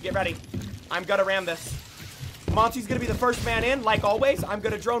ram this. Get ready. I'm gonna ram this. Monty's gonna be the first man in, like always. I'm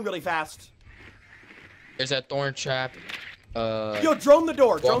gonna drone really fast. There's that thorn trap. Yo, drone the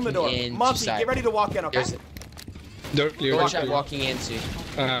door. Walking in Monty, to side. get ready to walk in, okay? There's Door clear. thorn Door trap clear. walking into.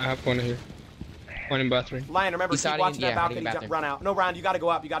 I have one here. One in bathroom. Lion, remember, He's keep hiding- watching yeah, that balcony hiding in jump, bathroom. run out. No, Ryan, you gotta go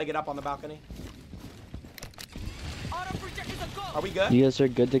up. You gotta get up on the balcony. Are we good? You guys are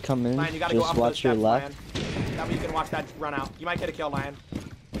good to come in. Lion, you gotta go Just up watch those your steps, left. Lion. That way you can watch that run out. You might get a kill, Lion.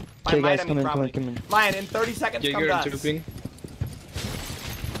 Okay, Lion, guys, come in. probably. Lion, in 30 seconds, come Jaeger to and us. Tubing.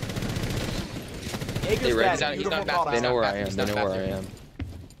 Jaeger's ready. dead. He's Beautiful not call back. They out. know where I bathroom, am. he's They not know where I bathroom. am.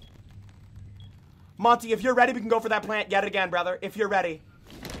 Monty, if you're ready, we can go for that plant yet again, brother. If you're ready.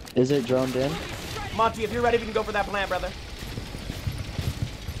 Is it droned in? Monty, if you're ready, we can go for that plant, brother.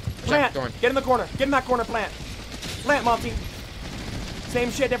 Check Plant. the thorn. Get in the corner. Get in that corner, plant. Plant, Monty. Same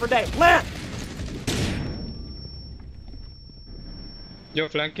shit, different day. Plant. Yo,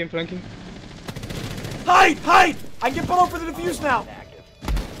 flanking. Hide. I can get put over the defuse now. Active.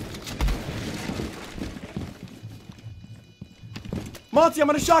 Monty, I'm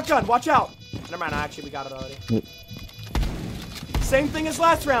gonna shotgun. Watch out. Never mind. Actually, we got it already. Yep. Same thing as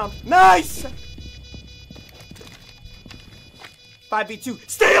last round. Nice. 5v2.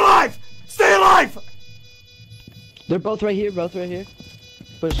 Stay alive! Stay alive! They're both right here,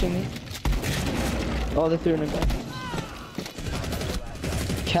 pushing me. Oh, they're through in the back.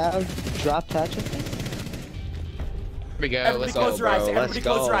 Cav, drop hatch, I think. Here we go. Everybody Let's close go, your eyes. bro. Everybody Let's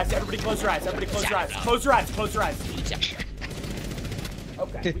close go. your eyes. Everybody close your eyes. Everybody close your eyes. Close your eyes. Close your eyes.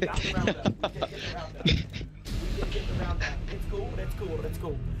 Okay, we got the round up. We did get the round up. We did get the round up. It's cool. It's cool. It's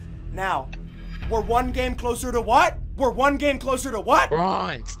cool. Now, we're one game closer to what? We're one game closer to what?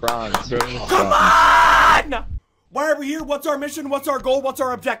 Bronze. Bronze. Come on! Why are we here? What's our mission? What's our goal? What's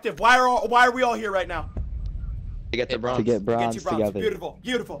our objective? Why are we all here right now? To get the bronze. To get Get bronze you bronze. together. Beautiful.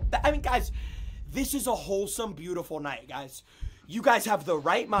 Beautiful. I mean, guys, this is a wholesome, beautiful night, guys. You guys have the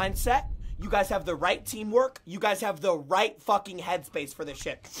right mindset. You guys have the right teamwork. You guys have the right fucking headspace for this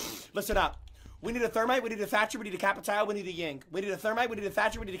shit. Listen up. We need a Thermite, we need a Thatcher, we need a Capitile, we need a Ying. We need a Thermite, we need a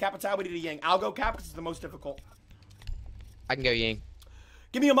Thatcher, we need a Capitile, we need a Ying. I'll go Cap because it's the most difficult. I can go Ying.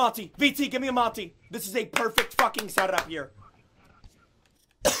 Give me a Monty. VT, give me a Monty. This is a perfect fucking setup here.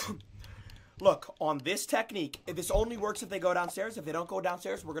 Look, on this technique, this only works if they go downstairs. If they don't go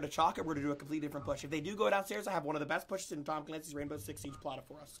downstairs, we're going to chalk it. We're going to do a completely different push. If they do go downstairs, I have one of the best pushes in Tom Clancy's Rainbow Six Siege plotted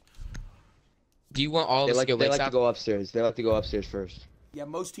for us. Do you want all They of us like, to go they lakeside? like to go upstairs. They like to go upstairs first. Yeah,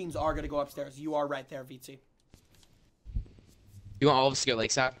 most teams are going to go upstairs. You are right there, VT. You want all of us to go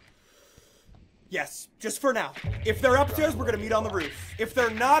lakeside? Yes, just for now. If they're upstairs, we're going to meet on the roof. If they're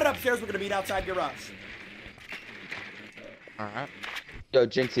not upstairs, we're going to meet outside garage. Alright. Yo,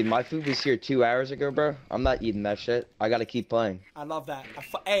 Jynxzi, my food was here 2 hours ago, bro. I'm not eating that shit. I gotta keep playing. I love that.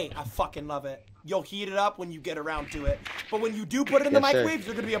 I fucking love it. You'll heat it up when you get around to it. But when you do put it in the Yes, sir. microwave,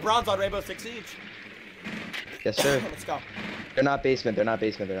 you're going to be a bronze on Rainbow Six Siege. Yes, sir. Let's go. They're not basement. They're not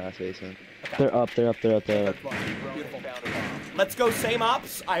basement. They're not basement. They're up. Beautiful. Let's go same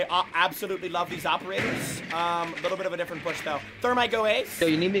ops. I absolutely love these operators. A little bit of a different push though. Thermite go ace. Yo,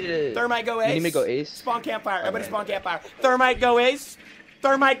 you need me to... Thermite go ace. You need me to go ace? Spawn campfire. Everybody spawn campfire. Thermite go ace.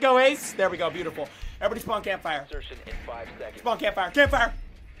 Thermite go ace. There we go. Beautiful. Everybody spawn campfire. Insertion in 5 seconds. Spawn campfire. Campfire.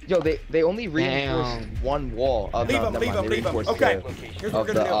 Yo, they only reinforced one wall. Oh, Leave no, him. never Leave mind. him. They Leave him. reinforced Okay. the- Here's what of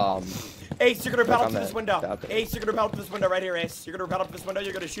we're the, gonna do. Ace, you're gonna rappel up on to this that. window. Okay. Ace, you're gonna rappel up to this window right here, Ace. You're gonna rappel up to this window.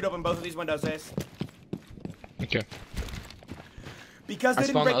 You're gonna shoot open both of these windows, Ace. Okay. Because they I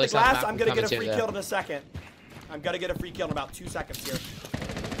didn't spawned break on the the other side of glass, the map. I'm gonna get a Coming free to you kill in a second. I'm gonna get a free kill in about 2 seconds here.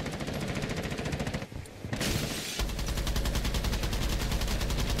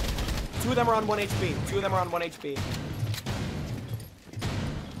 Two of them are on 1 HP. Two of them are on 1 HP.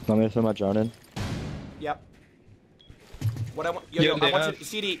 I'm gonna throw my drone in. Yep. What I want, Yo, I they want have- you to,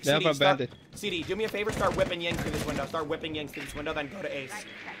 CD, they have CD, a start, bandit. CD, do me a favor, start whipping Yings through this window. Start whipping Yings through this window, then go to Ace.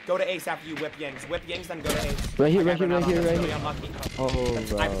 Go to Ace after you whip Yings. Whip Yings, then go to Ace. Right here, Okay, right here, we're not right here, on this. right Really here. unlucky. Oh,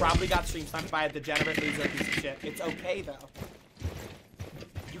 bro. I probably got stream sniped by a degenerate loser piece of shit. It's okay though.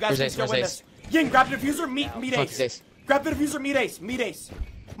 You guys Where's can Ace? still Where's win Ace? this. Ying, grab the diffuser, meet Fuck Ace. is Ace? Grab the diffuser, meet Ace. Meet Ace.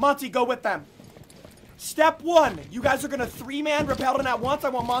 Monty, go with them. Step 1, you guys are gonna 3-man rappel in at once. I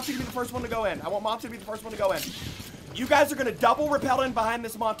want Monty to be the first one to go in. I want Monty to be the first one to go in. You guys are gonna double rappel in behind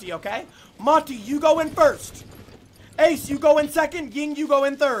this Monty, okay? Monty, you go in first. Ace, you go in second. Ying, you go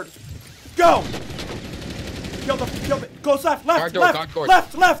in third. Go! Kill the, close left, Guard door, guard door.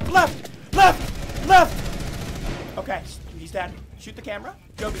 left, left. Okay, he's dead. Shoot the camera.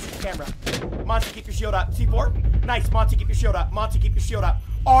 Joby, shoot the camera. Monty, keep your shield up. C4. Nice, Monty, keep your shield up. Monty, keep your shield up.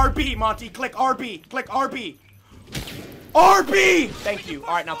 RB, Monty, click RB. Click RB. RB! Thank you.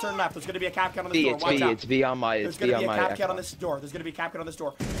 All right, now turn left. There's going to be a cap count on this door. Watch out. It's B on my. There's It's going B to be on a my. cap count on this door. There's going to be a cap count on this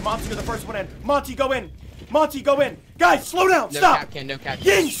door. Monty, you're the first one in. Monty, go in. Monty, go in. Guys, slow down. No Stop. cap can, no cap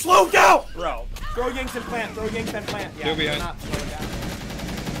can. Ying, slow down. Bro, throw Yings and plant. Throw Yings and plant. Yeah, Go we're behind. not slowing down.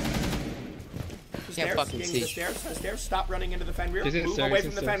 The Can't stairs, fucking Yings, see. the stairs, the stairs. Stop running into the fen rear. He's in Move stairs, away he's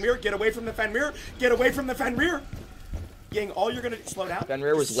from in the fen stairs. rear. Get away from the fen rear. Get away from the fen rear. Ying, all you're gonna slow down.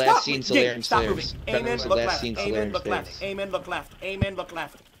 Fenrir was Stop last seen Ying, Solarian stop stairs. moving. Fenrir Amen. was the Look last left. seen Amen. Solarian Look left. stairs. Amen. Look left. Amen. Look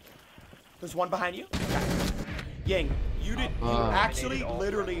left. There's one behind you. Okay. Ying, you actually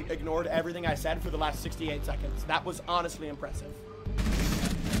literally ignored everything I said for the last 68 seconds. That was honestly impressive.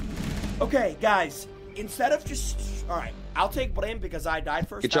 Okay, guys. Instead of just all right, I'll take blame because I died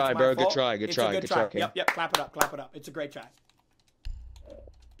first. Good That's try, my bro. Good fault. try, good It's try, a good good try. try, Yep. Clap it up. Clap it up. It's a great try.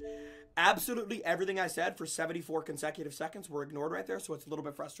 Absolutely everything I said for 74 consecutive seconds were ignored right there, so it's a little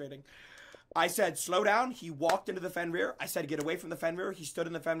bit frustrating. I said, slow down. He walked into the fen rear. I said, get away from the fen rear. He stood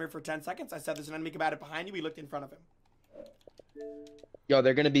in the fen rear for 10 seconds. I said, there's an enemy combatant behind you. He looked in front of him. Yo,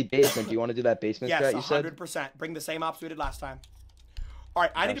 they're gonna be basement. Do you want to do that basement Yes, strat you said? 100%. Bring the same ops we did last time. All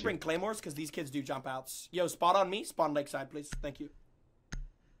right, I need to Gotcha. bring claymores because these kids do jump outs. Yo, spot on me. Spawn lakeside, please. Thank you.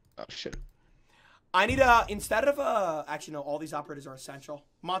 Oh shit. I need instead of actually no, all these operators are essential.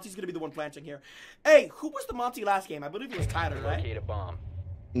 Monty's gonna be the one planting here. Hey, who was the Monty last game? I believe it was Tyler, right? Locate a bomb.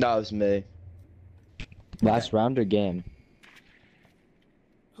 No, it was me. Last round or game?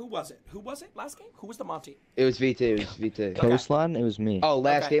 Who was it? Who was it last game? Who was the Monty? It was VT. It was VT. Coastline? It was me. Oh,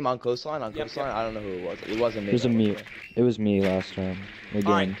 last Okay. game on Coastline? On Yep, Coastline? yep. I don't know who it was. It wasn't me. It was a though. me. It was me last round. Again.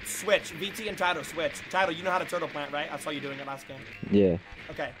 All right, switch. VT and Tyler, switch. Tyler, you know how to turtle plant, right? I saw you doing it last game. Yeah.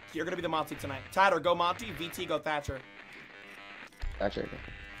 Okay, you're gonna be the Monty tonight. Tyler, go Monty. VT, go Thatcher. Actually,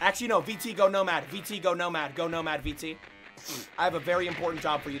 no. VT, go Nomad. VT, go Nomad. Go Nomad, VT. I have a very important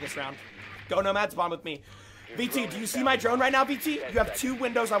job for you this round. Go Nomad, spawn with me. VT, do you see my drone right now, VT? You have 2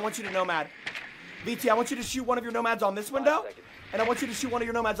 windows. I want you to Nomad. VT, I want you to shoot one of your Nomads on this window, and I want you to shoot one of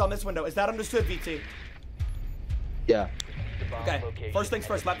your Nomads on this window. Is that understood, VT? Yeah. The bomb Okay, location first things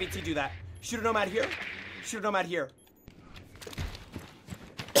has first, let VT do that. Shoot a Nomad here. Shoot a Nomad here.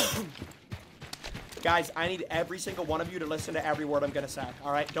 Guys, I need every single one of you to listen to every word I'm going to say,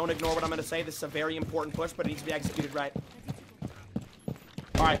 all right? Don't ignore what I'm going to say. This is a very important push, but it needs to be executed right.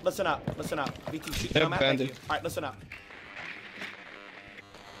 All right, listen up. Listen up. VT, shoot the Yeah, Nomad. Thank you. bandit. All right, listen up.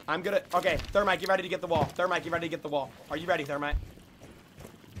 I'm going to... Okay, Thermite, get ready to get the wall. Thermite, get ready to get the wall. Are you ready, Thermite?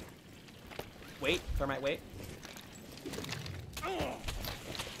 Wait. Thermite, wait.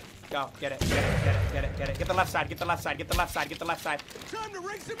 Go. Get it. Get it. Get it. Get it. Get it. Get the left side. Get the left side. Get the left side. Get the left side. Time to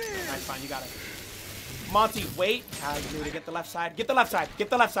rinse him in. Nice, fine. You got it. Monty, wait. How you do to get the left side? Get the left side. Get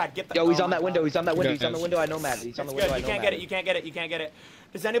the left side. Get the. Yo, he's Oh on my that window. God. He's on that window. Yeah, He's on the yes. window. I know Matt. He's on the It's window. good. I You know can't Matt. get it. You can't get it. You can't get it.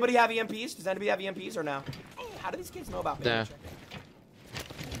 Does anybody have EMPs? Does anybody have EMPs or no? How do these kids know about me? Nah.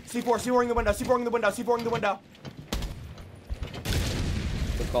 C4 in the window. C4 in the window. C4 in the window.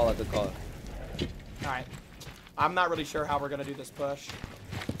 Good call it. Good call it. All right. I'm not really sure how we're gonna do this push.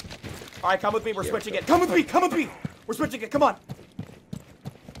 All right, come with me. We're switching it. Come with me. Come with me. We're switching it. Come on.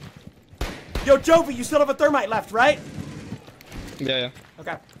 Yo, Jovi, you still have a Thermite left, right? Yeah, yeah.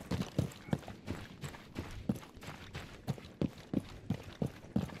 Okay.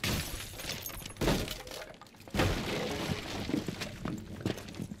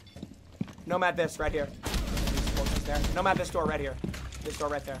 Nomad this right here. There. Nomad this door right here. This door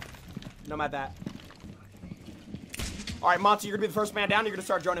right there. Nomad that. All right, Monty, you're gonna be the first man down. You're gonna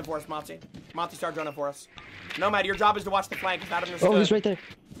start droning for us, Monty. Monty, start droning for us. Nomad, your job is to watch the flank. Is that understood? Oh, he's right there.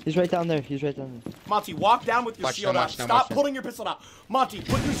 He's right down there. He's right down there. Monty, walk down with your Watch shield them, up. watch them, Stop watch them. pulling your pistol out. Monty,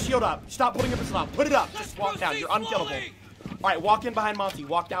 put your shield up. Stop pulling your pistol out. Put it up. Just walk down. You're unkillable. All right, walk in behind Monty.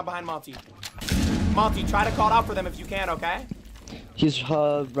 Walk down behind Monty. Monty, try to call out for them if you can, okay? He's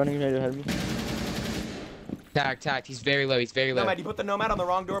running right ahead of me. Tagged. He's very low. He's very low. Nomad, you put the Nomad on the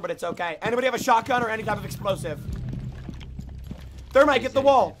wrong door, but it's okay. Anybody have a shotgun or any type of explosive? Thermite, get the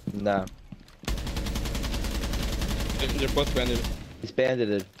wall. No. They're both banded. He's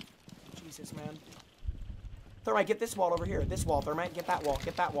bandited. Jesus, man. Thermite, get this wall over here. This wall, Thermite. Get that wall.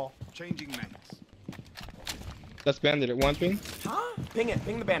 Get that wall. Changing mags. That's banded. One ping. Huh? Ping it.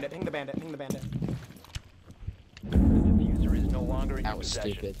 Ping the bandit. Ping the bandit. Ping the bandit. The diffuser is no longer in That your was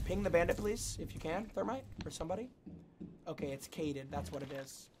possession. stupid. Ping the bandit, please, if you can, Thermite, or somebody. Okay, it's Caden. That's what it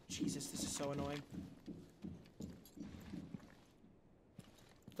is. Jesus, this is so annoying.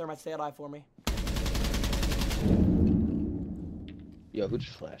 Thermite, stay alive for me. Yo, who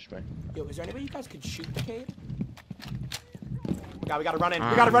just flashed, man? Yo, is there any way you guys could shoot the Cade? We gotta run in.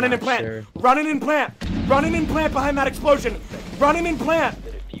 We gotta run in and not plant. sure. Run in and plant. Run in and plant behind that explosion. Run in and plant.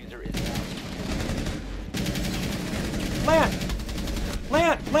 The diffuser is Plant.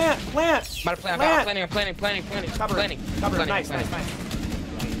 Plant. Plant. Plant. I'm planning. Cover. Cover. Nice.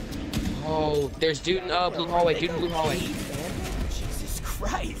 Oh, there's dude in blue hallway. Dude in blue hallway. Jesus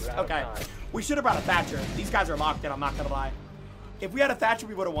Christ. Okay. We should have brought a Thatcher. These guys are locked in, I'm not gonna lie. If we had a Thatcher,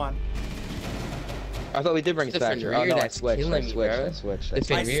 we would have won. I thought we did bring The his Thatcher. Oh Fenrir no, I that's switched. I killing me, switched. bro. I switched. The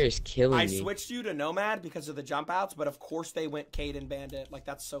Fenrir is killing I me. switched you to Nomad because of the jump outs, but of course they went Caden Bandit. Like,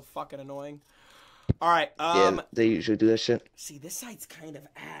 that's so fucking annoying. Alright, Yeah, they usually do that shit. see, this site's kind of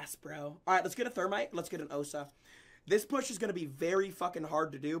ass, bro. Alright, let's get a Thermite. Let's get an Osa. This push is going to be very fucking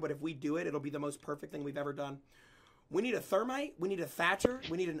hard to do, but if we do it, it'll be the most perfect thing we've ever done. We need a Thermite. We need a Thatcher.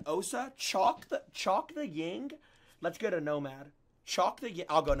 We need an Osa. Chalk the Ying. Let's get a Nomad. Chalk the Ying.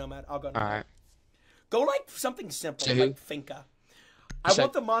 I'll go Nomad. All right. Go like something simple, So who? like Finka. I So-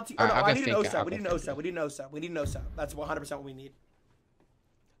 want the Monty. Or Alright, no, I'll I go need an Finka, Osa. I'll We go need an Osa. We need an Osa. We need an Osa. That's 100% what we need.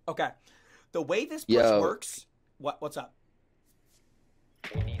 Okay. The way this push Yo. works. What's up?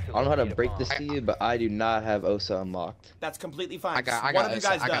 we need to I don't know how to locate a break bomb. this to you, but I do not have Osa unlocked. That's completely fine. I got One of you Osa,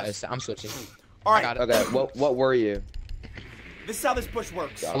 guys I got does. Osa. I'm switching. All right. I got it. Okay, what were you? This is how this push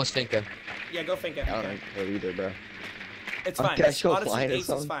works. Let's think of. Yeah, go Finka. I don't know either, bro. It's I'm fine. gonna go Honestly, Lion or Ace is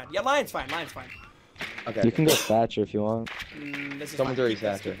something. fine. Yeah, Lion's fine. Lion's fine. Okay. You can go Thatcher if you want. This is Someone's fine. already Keep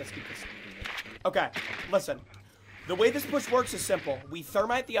this, Thatcher. keep this. Okay, listen. The way this push works is simple. We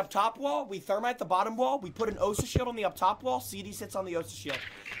thermite the up top wall, we thermite the bottom wall, we put an OSA shield on the up top wall, CD sits on the OSA shield.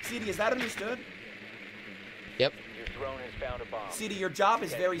 CD, is that understood? Yep. Your drone has found a bomb. CD, your job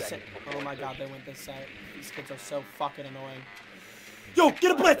is very simple. Oh my god, they went this side. These kids are so fucking annoying. Yo,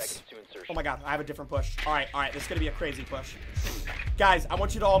 get a blitz! Seconds to insertion. Oh my god, I have a different push. Alright, this is gonna be a crazy push. Guys, I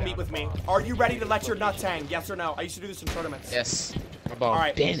want you to all meet with me. Are you ready to let your nuts hang? Yes or no? I used to do this in tournaments. Yes. My ball.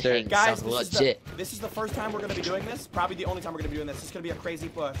 Alright, Damn, guys, sounds this legit. is the first time we're gonna be doing this. Probably the only time we're gonna be doing this. This is gonna be a crazy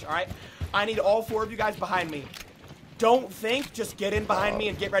push, alright? I need all 4 of you guys behind me. Don't think, just get in behind me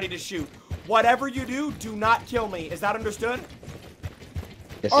and get ready to shoot. Whatever you do, do not kill me. Is that understood?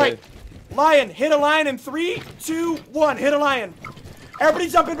 Yes, Alright, sir. lion, hit a lion in 3, 2, 1, hit a lion. Everybody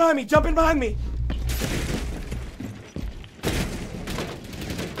jump in behind me, jump in behind me.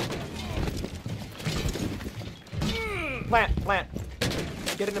 Plant.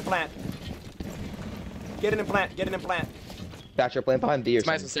 Get in and plant. Get in and plant, get in and plant. Thatcher, plant behind B or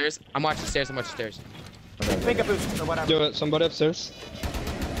Somebody's something. upstairs. I'm watching stairs. I'm watching stairs. Finger boost or whatever. Yo, somebody upstairs.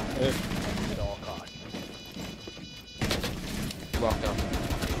 At all costs. Walked up.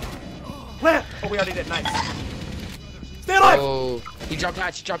 Plant! Oh, we already did, nice. Stay alive! Oh, he dropped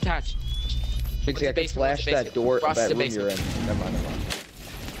hatch. He dropped hatch. Jynxzi, I can basement, flash what's the that door, basement? that room Cross the you're in. Never mind.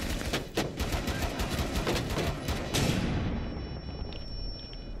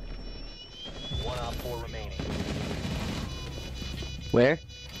 One op 4 remaining. Where?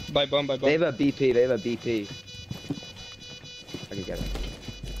 By bomb, by bomb. They have a BP, they have a BP. I can get it.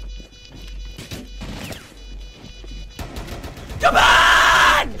 Come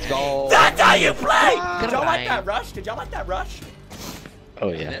on! Let's go. That's how you play! Did y'all like Fine. that rush? Did y'all like that rush? Oh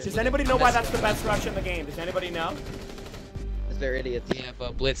yeah. Does anybody know why that's the best rush in the game? Does anybody know? They're idiots. We have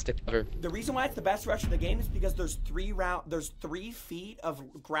a blitz to cover. The reason why it's the best rush in the game is because there's 3 feet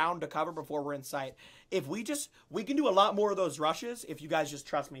of ground to cover before we're in sight. If we can do a lot more of those rushes if you guys just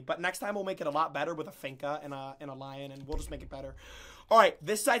trust me. But next time we'll make it a lot better with a Finka and a Lion, and we'll just make it better. All right,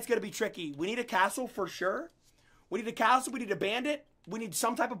 this site's gonna be tricky. We need a castle for sure. We need a castle. We need a bandit. We need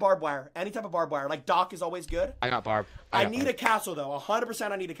some type of barbed wire. Any type of barbed wire. Like Doc is always good. I got Barb. I need a castle though.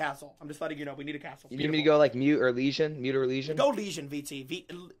 100% I need a castle. I'm just letting you know we need a castle. You need me to go like mute or legion? Mute or legion? Go Legion,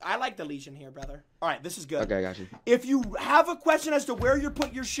 VT. I like the Legion here, brother. All right, this is good. Okay, I got you. If you have a question as to where you're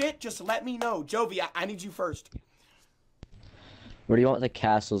putting your shit, just let me know. Jovi, I need you first. Where do you want the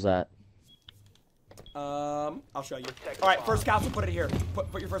castles at? I'll show you. All right, first castle, put it here.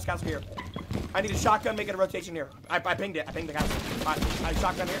 Put your first castle here. I need a shotgun, make it a rotation here. I pinged it. I pinged the castle. I have a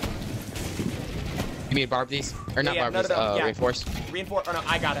shotgun here. You mean Barb these? Or not Yeah, Barb no, these, no, no, yeah. reinforce? Reinforce. Oh no,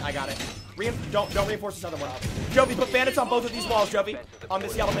 I got it. Don't reinforce this other one. Jovi, put bandits on both of these walls, Jovi. On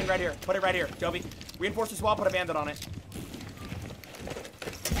this yellow thing right here. Put it right here, Jovi. Reinforce this wall, put a bandit on it.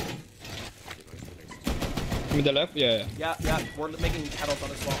 Give me the left? Yeah. Yeah, we're making petals on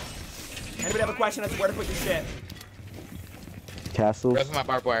this wall. Anybody have a question as to where to put your shit? Castles? Go for my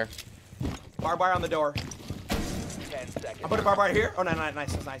barbed wire. Barbed wire on the door. 10 seconds. I'll put a barbed wire here. Oh, no, nice,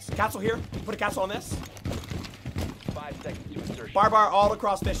 that's nice. Castle here. Put a castle on this. 5 seconds to insertion. Barbed wire all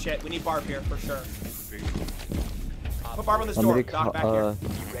across this shit. We need barb here for sure. Put barb on this I'm door. gonna Doc, back here.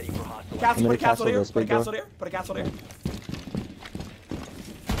 Ready for hostile. Castle, put a castle here. this Put a big door. castle here. Put a castle here.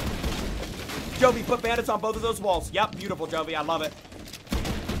 Jovi, put bandits on both of those walls. Yep, beautiful, Jovi. I love it.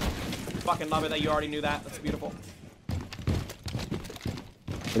 Fucking love it that you already knew that. That's beautiful.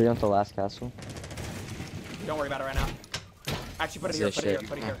 Where do you want the last castle? Don't worry about it right now. Actually, put it here. That's Put it here. shit.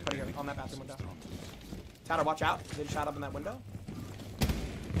 Put it here. Put it here. On that bathroom window. Tyler, watch out. Did shot up in that window?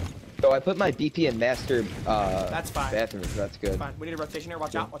 So I put my BP in master That's fine. bathroom, so that's good. Fine. We need a rotation here.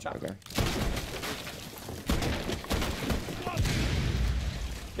 Watch out. Watch out. Okay.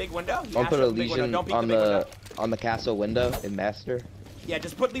 Big window. I'll put a Big window. legion Don't peek on the big window. the castle window in master. Yeah,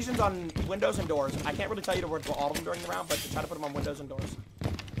 just put legions on windows and doors. I can't really tell you to put all of them during the round, but just try to put them on windows and doors.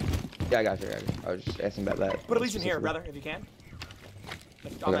 Yeah, I got you. I was just asking about that. Put a legion here, brother, if you can.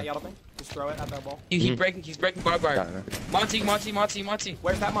 On Okay. that yellow thing. Just throw it at that wall. He's breaking barbed wire. Got it. Monty.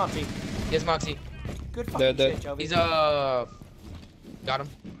 Where's that Monty? Here's Monty. Good fucking There. shit, Jovi. He's got him.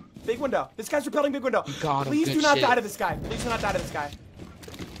 Big window. This guy's repelling big window. got him. Please Good do not shit. die to this guy. Please do not die to this guy.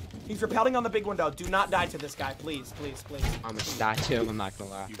 He's repelling on the big window. Do not die to this guy. Please. I'm gonna die to him, I'm not gonna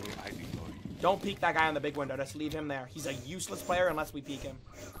lie. Don't peek that guy on the big window. Just leave him there. He's a useless player unless we peek him.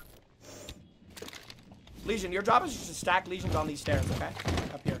 Legion, your job is just to stack legions on these stairs, okay?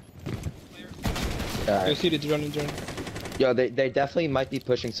 Up here. You see the drone. Yo, they definitely might be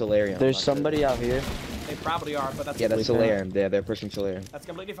pushing Solarium. There's somebody out here. They probably are, but that's Yeah, that's Completely Solarium. Yeah, they're pushing Solarium. that's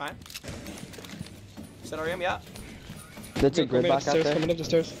completely fine. Solarium, yeah. That's a Coming up gridlock the out stairs, there. coming up the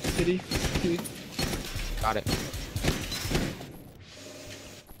stairs. City. Got it.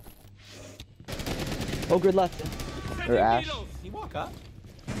 Oh, grid left. Or Ash. He walk up.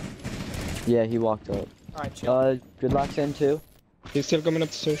 Yeah, he walked up. Alright, chill. Gridlock's in too. He's still coming up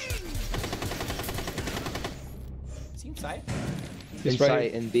the stairs. Is he in sight? He's In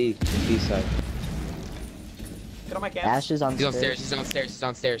right sight, in B side. Get on my cam. Ash is on He's on stairs. stairs. He's on stairs. He's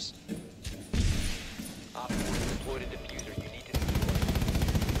on stairs. Op 4 has deployed a diffuser. You need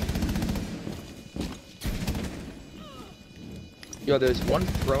to Yo, there's one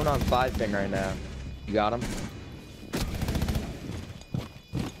thrown on 5 ping right now. You got him?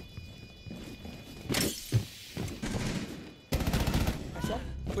 Nice shot.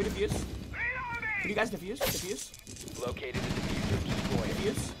 Can we defuse? Can you guys defuse? Defuse? locate the diffuser. Destroy it.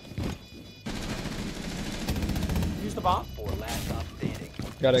 Defuse? Use the bomb. 4 last op standing.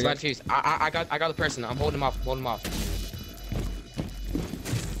 Got It's it. not fuse. I got the person. I'm holding him off. Holding him off.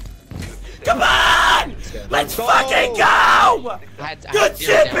 Come on! Let's fucking go! I had Good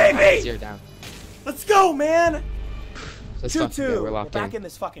zero shit, down. I had baby! 0 down. Let's go, man! Let's fucking go. 2-2. We're We're locked back in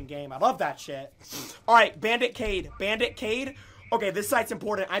this fucking game. I love that shit. Alright, Bandit Cade. Bandit Cade. Okay, this site's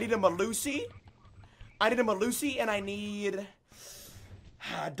important. I need a Malusi. And I need...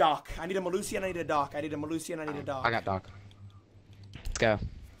 Doc. I need a Malusi and I need a Doc. I need a Malusi and I need a Doc. I got Doc. Let's go.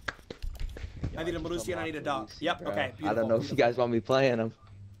 I need a Malusi and I need a Doc. Yep, okay. Beautiful, I don't know if you guys want me playing him.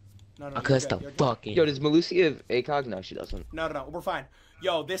 No, Oh, cause the you're good. fucking. Yo, does Malusi have ACOG? No, she doesn't. No, we're fine.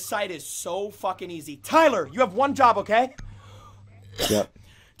 Yo, this site is so fucking easy. Tyler, you have one job, okay? Yep.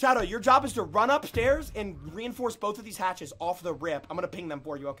 Tyler, your job is to run upstairs and reinforce both of these hatches off the rip. I'm gonna ping them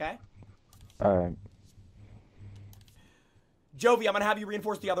for you, okay? Alright. Jovi, I'm gonna have you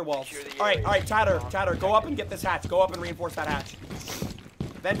reinforce the other walls. Alright, Tyler, go up and get this hatch. Go up and reinforce that hatch.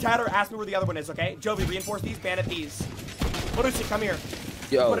 Then Tyler, ask me where the other one is, okay? Jovi, reinforce these, Bandit these. Malusi, come here.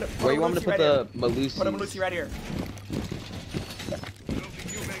 Yo, Put where you want me to put the Put a Malusi? Malusi right here.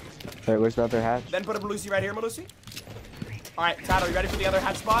 Alright, where's the other hatch? Then put a Malusi right here, Malusi. Alright, Tyler, you ready for the other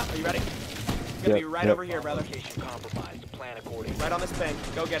hatch spot? Are you ready? It's gonna be right over here, brother. Location compromised. Plan accordingly. Right on this ping.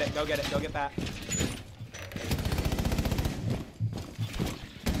 Go get it, go get it, go get that.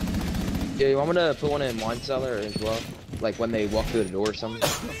 Yeah, you want me to put one in wine cellar as well? Like when they walk through the door or something?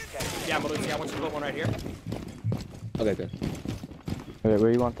 Yeah, Malusi, I want you to put one right here. Okay, good. Wait,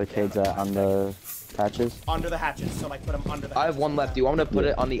 where do you want the kids at? On the hatches? Under the hatches, so like put them under the I have one left. Do you want me to put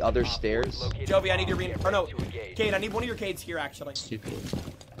it on the other stairs? Located Jovi, I need your bomb. or no, To engage. Cade, I need one of your Cades here, actually. Stupid.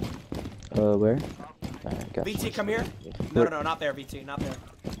 Where? Alright, gotcha. VT, come here. No, not there, VT, not there.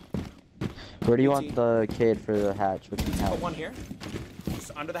 Where do you VT. want the kid for the hatch? Which Put hatch? one here.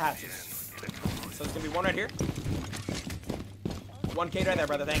 Just under the hatches. So it's gonna be one right here. One Cade right there,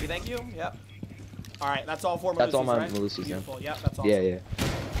 brother. Thank you. Yep. Alright, that's all 4 Malusis, That's all my right? Malusis, yeah. Beautiful, yep, that's awesome. Yeah.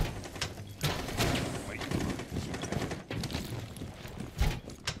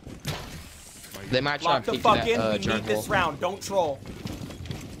 They might try Lock and the peek fuck that, in, we journal need this hole. round, don't troll.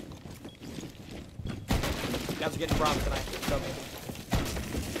 You guys are getting bronze tonight, so maybe.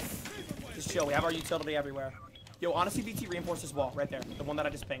 Just chill, we have our utility everywhere. Yo, honestly, VT, reinforce this wall, right there. The one that I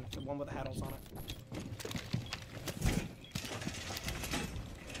just pinged, the one with the handles on it.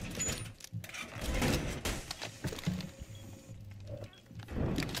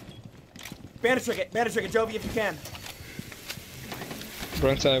 Bandit trick it, Jovi, if you can.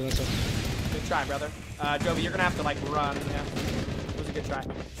 Run side, run side. Good try, brother. Jovi, you're gonna have to, like, run, yeah. It was a good try.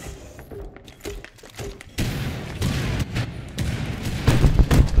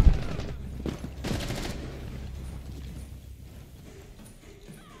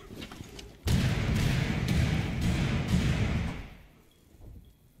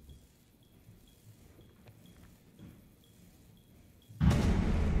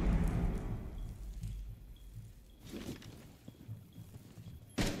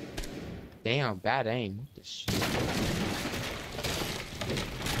 Damn, bad aim. What the shit?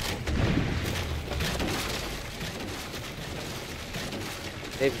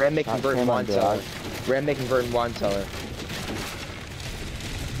 Hey, Ram may convert in came on wine cellar. dog. Ram may convert in wine cellar.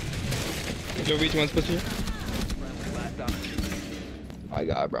 Yo, which one's pushing you? My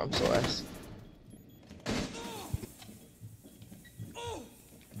God, bro, I'm so ass.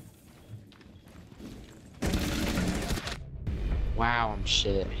 Wow, I'm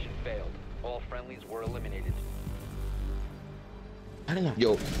shit. Mission failed. All friendlies were eliminated. I don't know.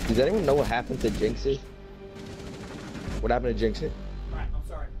 Yo, does anyone know what happened to Jynxzi? What happened to Jynxzi? Alright, I'm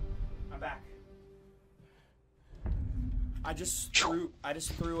sorry. I'm back. I just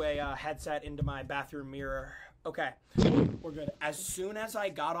threw a headset into my bathroom mirror Okay, we're good. As soon as I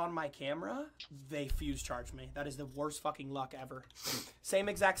got on my camera, they fuse charged me. That is the worst fucking luck ever. Same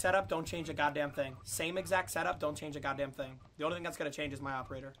exact setup, don't change a goddamn thing. Same exact setup, don't change a goddamn thing. The only thing that's gonna change is my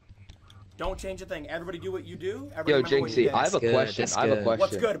operator. Don't change a thing. Everybody do what you do. Everybody Yo, remember what you Jynxzi, did. I have a That's good, question. that's I have a good. question.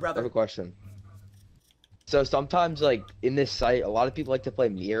 What's good, I brother? have a question. So sometimes, like in this site, a lot of people like to play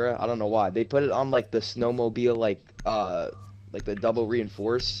Mira. I don't know why. They put it on like the snowmobile, like the double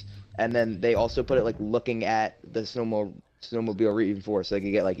reinforce, and then they also put it like looking at the snowmobile reinforce, so they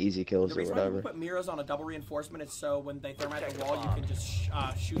can get like easy kills The or reason why whatever. people put mirrors on a double reinforcement is so when they thermite the wall, you can just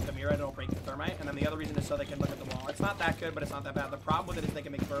shoot the mirror and it'll break the thermite. And then the other reason is so they can look at the wall. It's not that good, but it's not that bad. The problem with it is they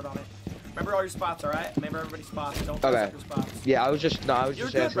can make bird on it. Remember all your spots, all right? Remember everybody's spots. Don't mess up your spots. Yeah, I was just You're asking,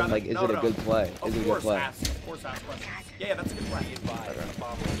 good, brother. like, is No, it a no. good play? Is it a good play? Of course, ask questions. Yeah, that's a good play.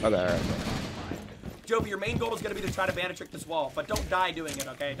 Okay, alright. Jovi, your main goal is going to be to try to bandit trick this wall, but don't die doing it,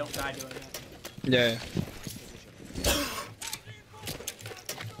 okay? Don't die doing it. Yeah.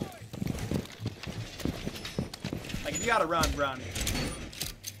 Like, if you gotta run, run.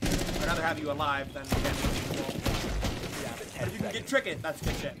 I'd rather have you alive than bandit trick the wall. But if you can get trick it, that's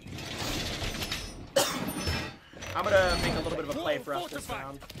good shit. I'm gonna make a little bit of a play for us this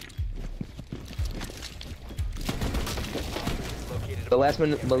round. The last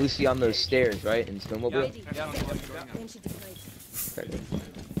one, Malusi on those stairs, right? In snowmobile? Yeah. Okay.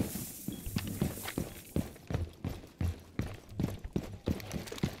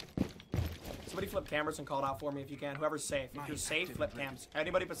 Somebody flip cameras and call it out for me if you can. Whoever's safe. If you're safe, flip cams.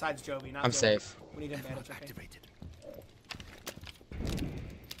 Anybody besides Jovi, not I'm Jovi. safe. We need him bandage, okay?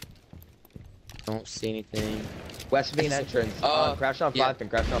 Don't see anything. West main entrance. Crash on yeah. 5 pin,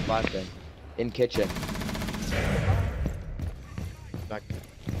 crash on 5 pin. In kitchen. Back.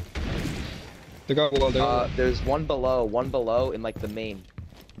 They got wall. They got wall. There's one below in like the main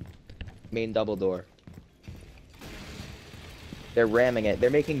double door. They're ramming it. They're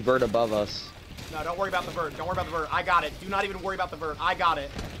making vert above us. No, don't worry about the vert. Don't worry about the vert. I got it. Do not even worry about the vert. I got it.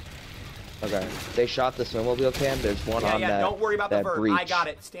 Okay. They shot the snowmobile cam. There's one on that. Don't worry about the that vert. breach. I got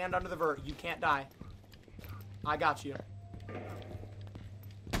it. Stand under the vert. You can't die. I got you.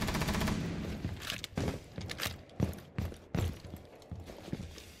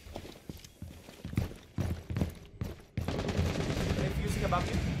 Are they fusing above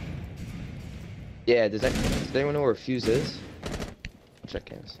you? Yeah. Does anyone know where Fuse is? Check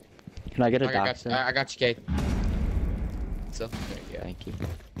cams. Can I get a I got, doctor? I got you, Kate. So, there you go. Thank you.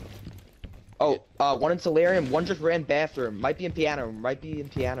 Oh, one in solarium. One just ran bathroom. Might be in piano room. Might be in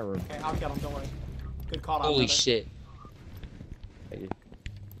piano room. Okay, I'll get him. Don't worry. Good call out. Holy brother. shit.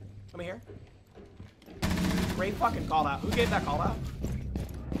 Let me hear. Great fucking call out. Who gave that call out?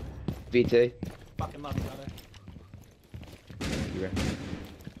 VT. Fucking love you, brother. You ran.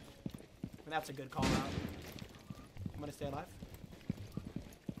 And that's a good call out. I'm gonna stay alive.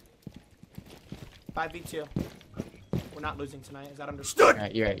 5v2. We're not losing tonight. Is that understood?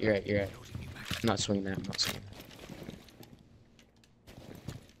 Alright, you're right. I'm not swinging that.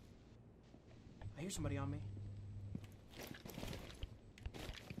 I hear somebody on me.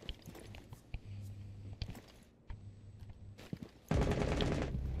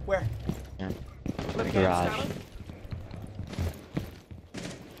 Where? Yeah. Let me get Garage.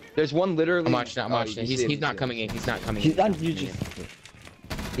 There's one literally. I'm watching. Oh, you He's see him, not you coming in. He's not coming He's in. on you just.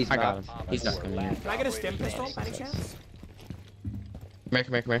 He's I got not. him. He's not coming in. Can I get a stim pistol by any chance?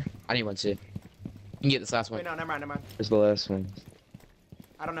 Come here. I need one too. You can get this last one. Wait, no, never mind. Where's the last one?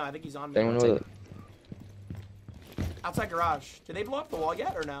 I don't know. I think he's on me. Anyone know? Outside garage. Did they blow up the wall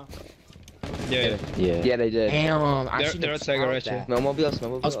yet or no? Yeah. Yeah. Yeah, they did. Damn, I They're shouldn't have outside thought garage, that.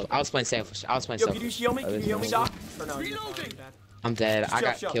 Snowmobile. I was playing safe. I was playing Yo, can you selfish. heal me? Can you heal me, Doc? Or no? You're dead. I'm dead. I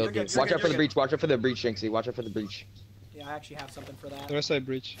got Chill, killed. you're good, dude. you're Watch out for the good. breach. Watch out for the breach, Jynxzi. Watch out for the breach. Yeah, I actually have something for that. The rest side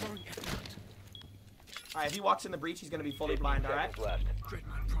breach. Alright, if he walks in the breach, he's gonna be fully blind, alright? Left.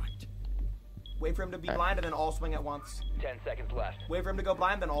 Wait for him to be blind and then all swing at once. 10 seconds left. Wait for him to go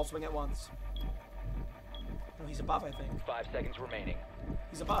blind, then all swing at once. No, he's above, I think. 5 seconds remaining.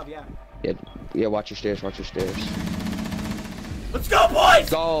 He's above, yeah. Yeah. Watch your stairs. Watch your stairs. Let's go, boys!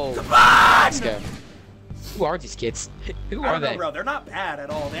 Go. Come on! Let's go. Who are these kids? Who I are don't know, they? bro. They're not bad at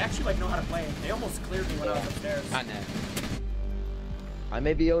all. They actually like know how to play. They almost cleared me when I was upstairs. I know. I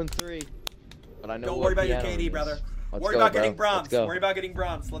may be 0-3, but I know. Don't what worry about your piano KD, is. brother. Let's Worry go, about bro. getting bronze. Let's go. Worry about getting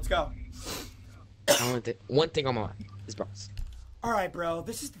bronze. Let's go. One thing on my mind is bronze. All right, bro.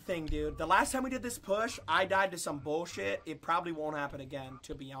 This is the thing, dude. The last time we did this push, I died to some bullshit. It probably won't happen again,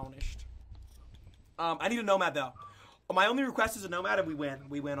 to be honest. I need a nomad though. My only request is a nomad, and we win.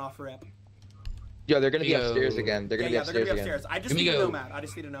 We win off rip. Yo, they're gonna be Yo. upstairs again. They're gonna be They're gonna upstairs be again. upstairs. I just Let me need a go. nomad. I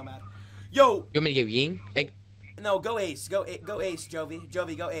just need a nomad. Yo, You want me to give Ying? Hey, No, go Ace. Go Ace, Jovi.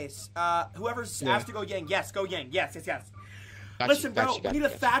 Jovi, go Ace. Whoever's asked to go Yang, yes, go Yang. Yes. Listen, bro, we need a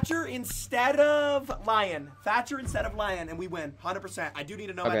Thatcher instead of Lion. Thatcher instead of Lion, and we win 100%. I do need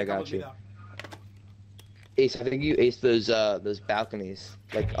to know. Okay, got you. Ace, I think you aced those balconies,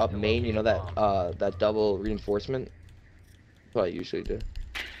 like up main. You know that double reinforcement. That's what I usually do.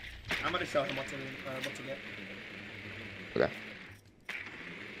 I'm gonna show him what to get. Okay.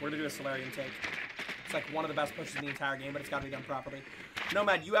 We're gonna do a Solarian take. It's like one of the best pushes in the entire game, but it's gotta be done properly.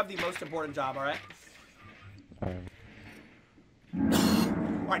 Nomad, you have the most important job, alright?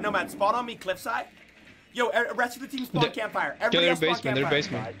 Alright, Nomad, spawn on me cliffside. Yo, rest of the team spawn campfire. Everybody else spawn campfire. They're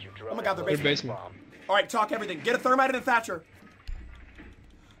basement. Oh my god, they're basement. Basement. Alright, talk everything. Get a thermite and a Thatcher.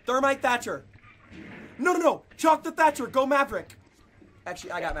 Thermite Thatcher. No. Chalk the Thatcher. Go Maverick.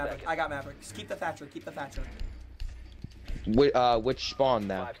 Actually, I got Maverick. Just keep the Thatcher. Which spawn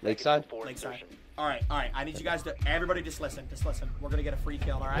now? Lakeside? Lakeside. Alright. I need you guys to, everybody just listen. We're gonna get a free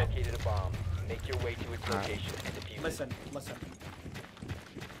kill, alright? Located a bomb. Make your way to its location and defuse it. Listen.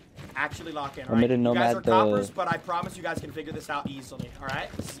 Actually lock in, I'm gonna alright? You guys are nomad coppers, but I promise you guys can figure this out easily,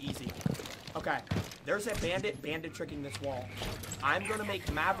 alright? This is easy. Okay, there's a bandit tricking this wall. I'm gonna make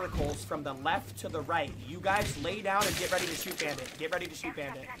Maverick holes from the left to the right. You guys lay down and get ready to shoot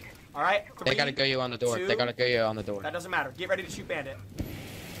bandit. Alright? They gotta go you on the door. That doesn't matter. Get ready to shoot bandit. Do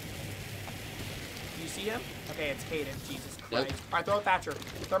you see him? Okay, it's Caden. Jesus Christ. Yep. Alright, throw a Thatcher.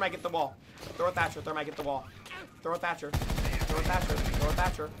 Thermite, get the wall. Throw a Thatcher. Throw a Thatcher.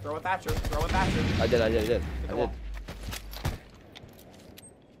 I did.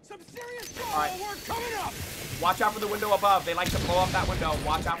 Alright. Watch out for the window above. They like to blow up that window.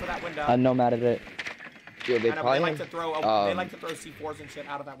 Watch out for that window. I nomad it. Yo, they probably like to throw C4s and shit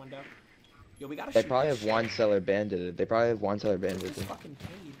out of that window. Yo, we gotta shoot. They probably have wine cellar bandit. This fucking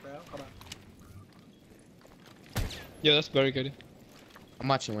cave, bro. Hold on. Yeah, that's very good. I'm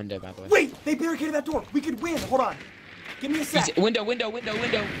watching window, by the way. Wait! They barricaded that door! We could win! Hold on! Give me a sec! Window.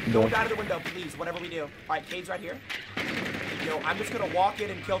 Don't die to the window, please. Whatever we do. Alright, Cade's right here. Yo, I'm just gonna walk in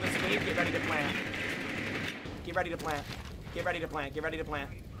and kill this cave. Get ready to plant.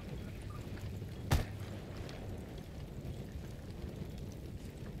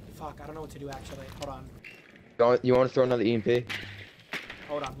 Fuck, I don't know what to do actually. Hold on. You want to throw another EMP?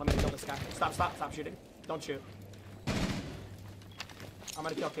 Hold on, let me kill this guy. Stop shooting. Don't shoot. I'm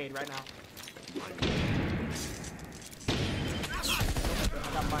gonna kill Cade right now.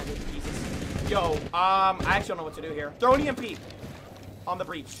 I got blinded, Jesus. Yo, I actually don't know what to do here. Throw an EMP on the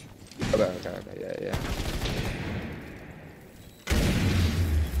breach. Okay, yeah.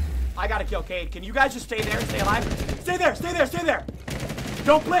 I gotta kill Cade. Can you guys just stay there and stay alive? Stay there!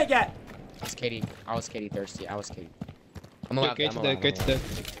 Don't play it yet! I was Katie thirsty. I'm Gate's dead.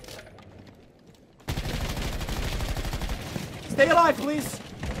 Stay alive, please!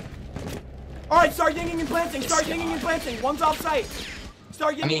 Alright, start yinging and planting! One's off site!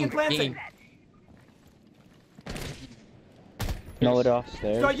 Start yinging and planting! No, it off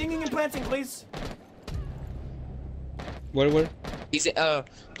stairs. Start yinging and planting, please! Where? He's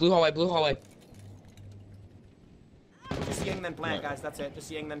blue hallway. Just ying then plant, guys. That's it.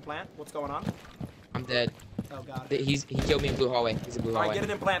 Just ying then plant. What's going on? I'm dead. Oh god. He killed me in blue hallway. He's in blue hallway. Alright, get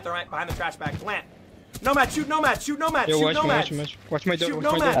it in plant. They're right behind the trash bag. Plant. Nomad, shoot Nomad! Yo, watch my door. Shoot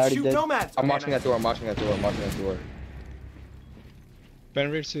Nomad! Shoot Nomad! I'm watching that door.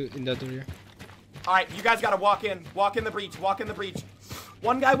 Benraid's in that door. Alright, you guys gotta walk in. Walk in the breach.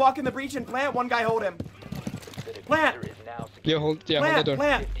 One guy walk in the breach and plant. One guy hold him. Plant! Hold the door.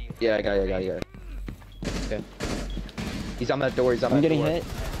 Plant! Yeah, I got it. Okay. He's on that door. I'm getting hit.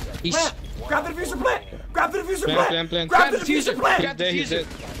 Plant! Grab the diffuser, plant! Grab the diffuser, Plant. Grab the diffuser, plant! He's dead.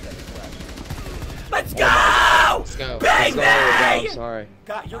 Let's go! Let's go. Baby! I'm sorry.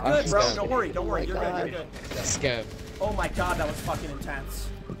 God, you're good, bro. Don't worry. You're good. Let's go. Oh my god, that was fucking intense.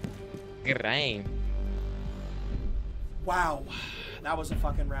 Good aim. Wow. That was a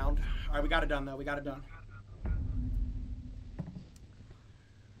fucking round. Alright, we got it done, though.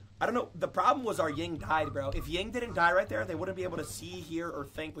 I don't know. The problem was our Ying died, bro. If Ying didn't die right there, they wouldn't be able to see, hear, or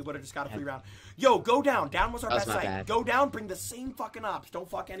think. We would have just got a free round. Yo, go down. Down was our best site. Bad. Go down, bring the same fucking ops. Don't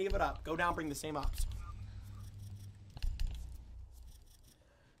fuck any of it up. Go down, bring the same ops.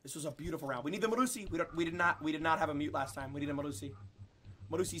 This was a beautiful round. We need the Marusi. We did not have a mute last time. We need a Marusi.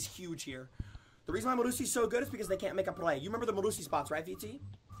 Marusi's huge here. The reason why Marusi's so good is because they can't make a play. You remember the Marusi spots, right, VT?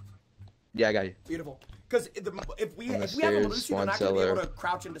 Yeah, I got you. Beautiful. Because if we have a stairs, Marusi, they're not going to be able to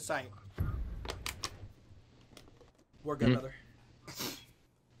crouch into sight. We're good, brother.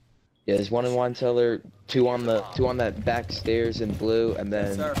 Yeah, there's one in wine cellar, two on that back stairs in blue, and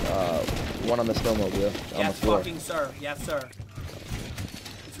then one on the snowmobile on the Yes, floor. fucking sir. Yes, sir.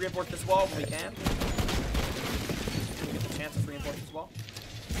 Let's reinforce this wall if we can. Can we get the chance to reinforce this wall?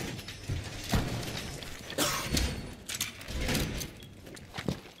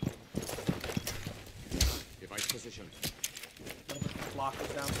 Device position. Lock this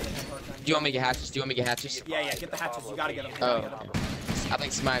down so they have a hard time. Do you want me to get hatches? Do you want me to get hatches? Yeah, yeah, get the hatches. You gotta get them. Oh, I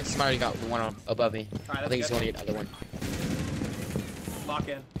think somebody already got one on, above me. Alright, I think he's that's going to get the other one. Lock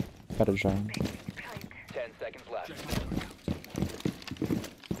in. Got a drone. 10 seconds left.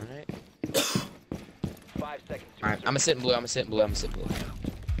 Alright. 5 seconds to Alright, I'm gonna sit in blue. I'm gonna sit in blue. I'm gonna sit in blue.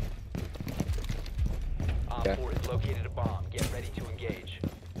 Op 4 has located a bomb. Get ready to engage.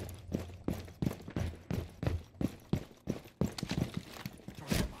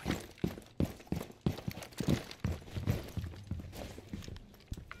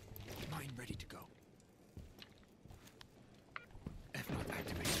 Mine ready to go. F not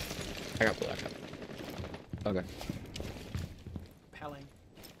activated. I got blue. I got blue. Okay. Pelling.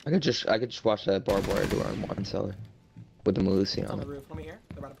 I could just watch that barbed wire door on wine cellar with the Malusi On on the it. roof. Let me hear.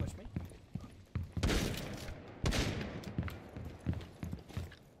 They're about to push me.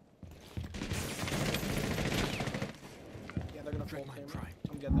 Yeah, they're gonna full Adrenaline clear me. prime.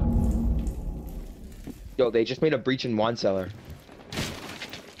 I'm good though. Yo, they just made a breach in wine cellar.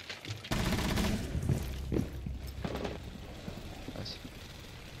 Nice.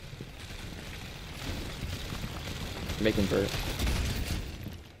 Making Bert.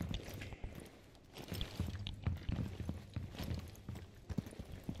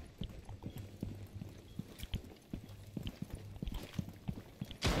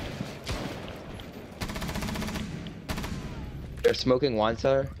 They're smoking wine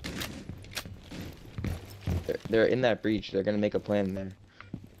cellar. They're in that breach. They're gonna make a plan there.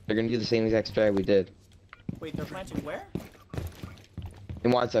 They're gonna do the same exact strat we did. Wait, they're planting where?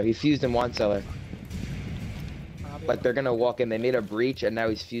 In wine cellar. He fused in wine cellar. Probably. But they're gonna walk in. They made a breach and now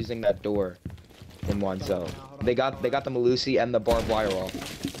he's fusing that door in one cell. They got the Malusi and the barbed wire off.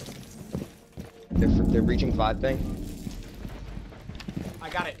 They're breaching 5 thing. I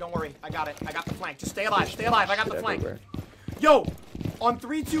got it. Don't worry. I got it. I got the flank. Just stay alive. Stay alive. I got the Shit flank. everywhere. Yo, on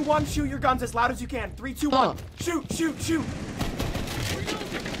 3, 2, 1, shoot your guns as loud as you can. 3, 2, 1. Shoot, shoot, shoot.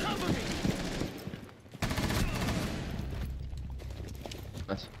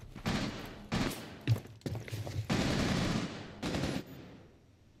 Nice.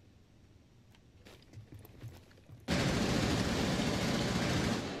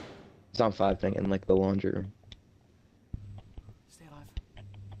 It's on 5 thing in like the laundry room. Stay alive.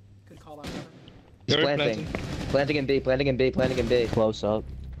 Good call out. Trevor. He's They're planting. Planting in B, planting in B, planting in B. Close up.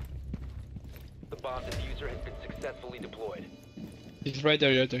 The bomb diffuser has been successfully deployed. He's right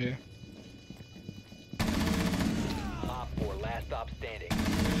there, right here. Op 4, last stop standing.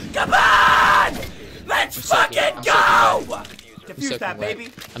 Come on! Let's fucking I'm go! Diffuser. Defuse soaking that, wet.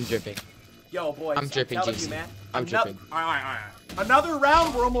 baby. I'm dripping. Yo, boys. I'm dripping, telling Jynxzi. you, man. I'm dripping. Alright. Another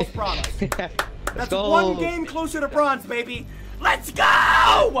round, we're almost bronze. That's go. one game closer to bronze, baby. Let's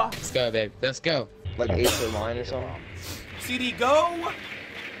go! Let's go, babe. Let's go. Like 8 per line or something. CD, go!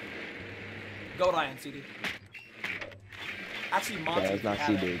 Go Lion, CD. Actually, Monty. Yeah, if it's you not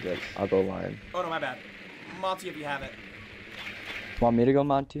have CD, it. but I'll go lion. Oh, no, my bad. Monty, if you have it. Want me to go,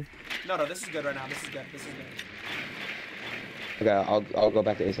 Monty? No, this is good right now. This is good. This is good. Okay, I'll go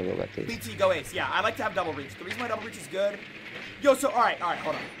back to Ace. I'll go back to Ace. BT, go Ace. Yeah, I like to have double reach. The reason why double reach is good. Yo, so, alright,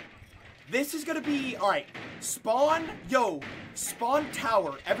 hold on. This is gonna be, alright. Spawn, spawn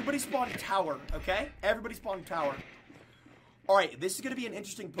tower. Everybody spawn tower, okay? Everybody spawn tower. Alright, this is gonna be an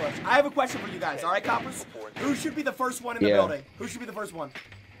interesting push. I have a question for you guys, alright, coppers? Who should be the first one in the Yeah. building? Who should be the first one?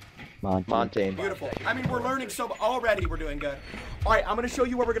 Monty. Montaigne. Beautiful. I mean, we're learning so already we're doing good. Alright, I'm gonna show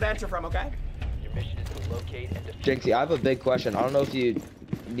you where we're gonna enter from, okay? Your mission is to locate and defuse. Jynxzi, I have a big question. I don't know if you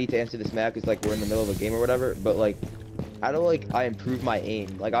need to answer this map because like we're in the middle of a game or whatever, but like, how do I improve my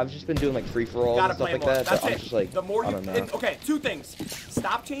aim? Like I've just been doing like free for all Gotta and stuff play like more. that. That's So I'm it. just like, the more I you, don't know. and, okay, 2 things.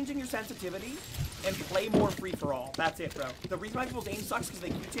 Stop changing your sensitivity and play more free for all. That's it, bro. The reason why people's aim sucks is because they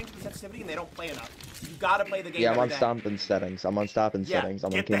keep changing the sensitivity and they don't play enough. You gotta play the game. Yeah, I'm every on day. stomping settings. I'm on stopping Yeah, settings. I'm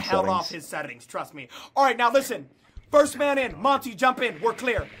on get the king hell settings. off his settings. Trust me. All right, now listen. First man in. Monty, jump in. We're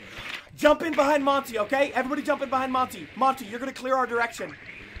clear. Jump in behind Monty, okay? Everybody jump in behind Monty. Monty, you're gonna clear our direction.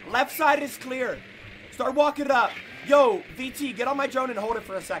 Left side is clear. Start walking it up. Yo, VT, get on my drone and hold it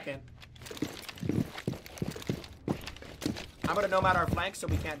for a second. I'm gonna nomad our flank so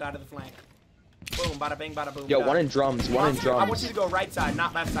we can't die to the flank. Boom, bada bing, bada boom. Yo, done. one in drums. One in I want you drums. to go right side,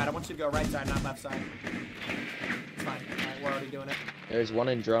 not left side. I want you to go right side, not left side. It's fine. All right, We're already doing it. There's one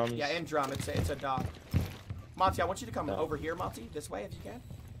in drums. Yeah, in drum. It's a dog. Monty, I want you to come over here, Monty, this way if you can.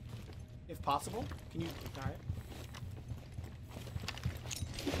 If possible. Can you? All right.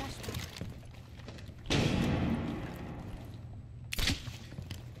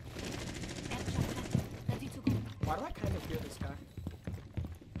 Why do I kind of hear this guy?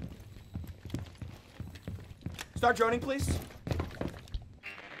 Start droning, please.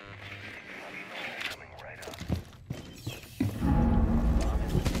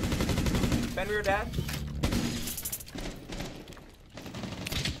 Ben, rear dad.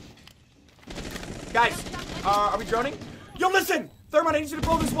 Guys, are we droning? Yo, listen! Thermite, I need you to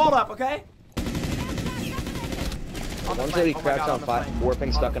blow this wall up, okay? One's already cracked on 5,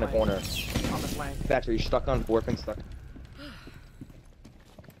 warping stuck in a corner. On the flank. Thatcher, you're stuck on warping stuck.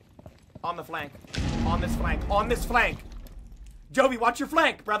 On the flank. On this flank. On this flank! Jovi, watch your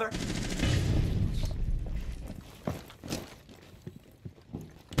flank, brother!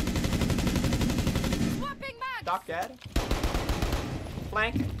 Doc dead.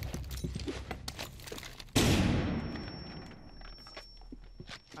 Flank.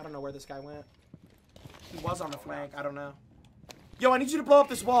 I don't know where this guy went. He was on the flank. I don't know. Yo, I need you to blow up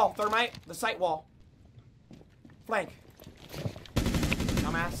this wall, Thermite. The site wall. Flank.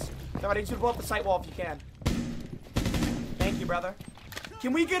 Dumbass. Thermite, I need you to blow up the site wall if you can. Thank you, brother.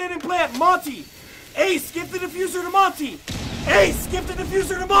 Can we get it in plant? Monty! Ace, give the diffuser to Monty! Ace, give the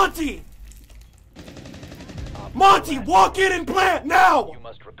diffuser to Monty! Monty, walk in and plant now! You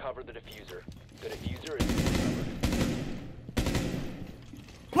must recover the diffuser. The diffuser is recovered.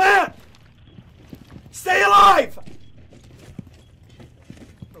 Plant! Stay alive!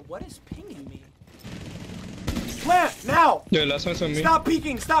 Bro, what is pinging me? Plant, now! Yeah, last one's on me. Stop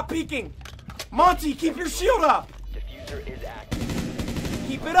peeking, stop peeking! Monty, keep your shield up! Diffuser is active.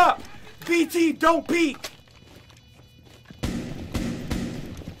 Keep it up! BT, don't peek!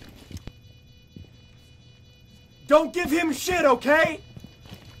 Don't give him shit, okay?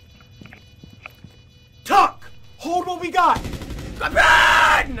 Tuck! Hold what we got! Come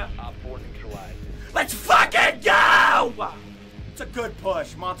on! Op 4 neutralized. Let's fucking go! It's a good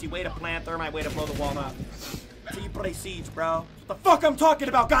push. Monty, way to plant. Thermite, way to blow the wall up. So you play siege, bro. What the fuck I'm talking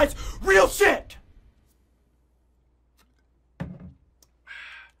about, guys? Real shit!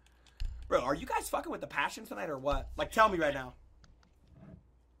 Bro, are you guys fucking with the passion tonight or what? Like, tell me right now.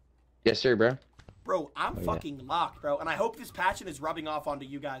 Yes, sir, bro. Bro, I'm fucking locked, bro. And I hope this passion is rubbing off onto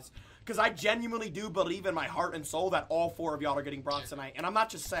you guys. Because I genuinely do believe in my heart and soul that all 4 of y'all are getting bronze tonight. And I'm not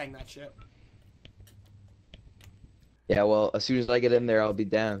just saying that shit. Yeah, well, as soon as I get in there, I'll be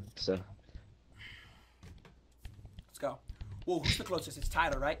down, so. Let's go. Well, who's the closest? It's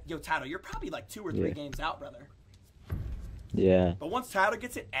Tyler, right? Yo, Tyler, you're probably like 2 or 3 games out, brother. Yeah. But once Tyler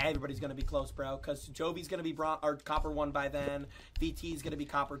gets it, everybody's going to be close, bro. Because Jovi's going to be Copper 1 by then. VT's going to be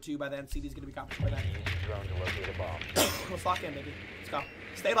Copper 2 by then. CD's going to be Copper 2 by then. Use the drone to locate a bomb. Let's lock in, baby. Let's go.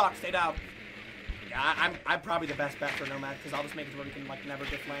 Stay locked. Stay down. Yeah, I'm probably the best bet for Nomad. Because I'll just make it where we can, like, never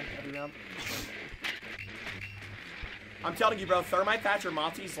get flanked every round. I'm telling you, bro, Thermite, Thatcher,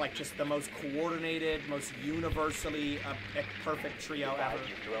 Monty's like just the most coordinated, most universally perfect trio ever.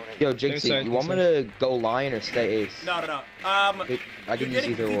 Yo, Jynxzi, you want me to go Lion or stay Ace? No. I can use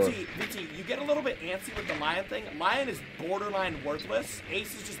either or. VT, you get a little bit antsy with the Lion thing. Lion is borderline worthless.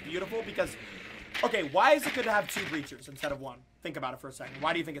 Ace is just beautiful because, okay, why is it good to have 2 breachers instead of 1? Think about it for a second.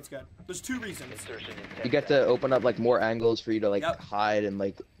 Why do you think it's good? There's 2 reasons. You get to open up like more angles for you to like hide and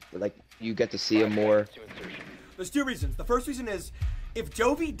like you get to see him more. There's 2 reasons. The first reason is, if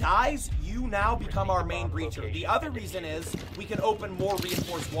Jovi dies, you now become our main breacher. The other reason is, we can open more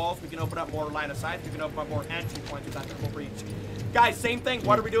reinforced walls, we can open up more line of sight, we can open up more entry points with that triple breach. Guys, same thing.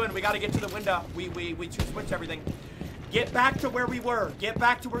 What are we doing? We got to get to the window. We switch everything. Get back to where we were. Get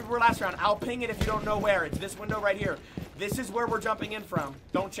back to where we were last round. I'll ping it if you don't know where. It's this window right here. This is where we're jumping in from.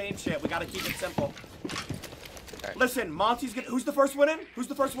 Don't change shit. We got to keep it simple. Listen, Monty's gonna. Who's the first one in? Who's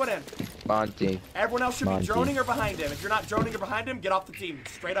the first one in? Monty. Everyone else should be droning or behind him. If you're not droning or behind him, get off the team.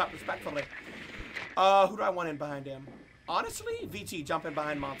 Straight up, respectfully. Who do I want in behind him? Honestly, VT, jump in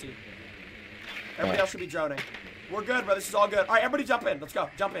behind Monty. Everybody else should be droning. We're good, bro. This is all good. All right, everybody jump in. Let's go.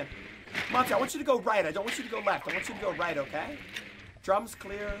 Jump in. Monty, I want you to go right. I don't want you to go left. I want you to go right, okay? Drums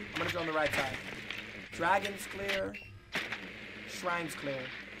clear. I'm going to go on the right side. Dragon's clear. Shrine's clear.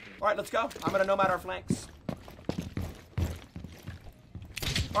 All right, let's go. I'm going to nomad our flanks.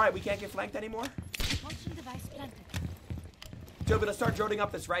 Alright, we can't get flanked anymore. Joby, let's start droning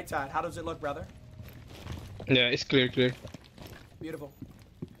up this right side. How does it look, brother? Yeah, it's clear. Beautiful.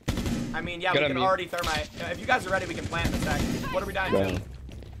 I mean, yeah, we can already Thermite. If you guys are ready, we can plant in a sec. What are we dying to?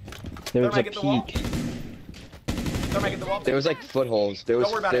 There's Thermite, a get the wall. peak. Don't make it the wall. There was like footholds. Don't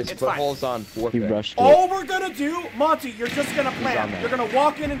worry about it, There's it's fine. footholds on He 4th. rushed it. All we're gonna do, Monty, you're just gonna on plant. there. You're gonna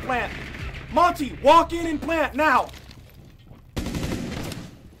walk in and plant. Monty, walk in and plant now.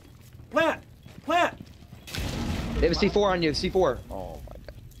 Plant. Plant. They have a C4 on you. C4. Oh my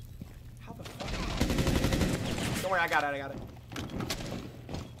god. How the fuck? Don't worry, I got it. I got it.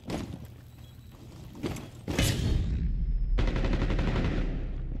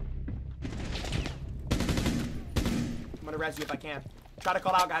 I'm gonna res you if I can. Try to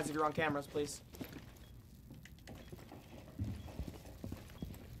call out, guys, if you're on cameras, please.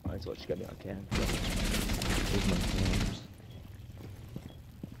 Might as well just get me on cam. There's no cameras.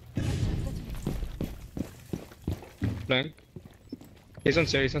 Blank. He's on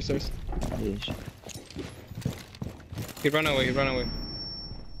stairs. He's on stairs. Yeesh. He ran away. He ran away.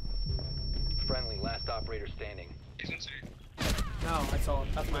 Friendly, last operator standing. He's on stairs. No, I saw it.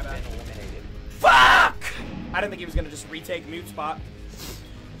 That's my bad. Been eliminated. Fuck! I didn't think he was gonna just retake mute spot.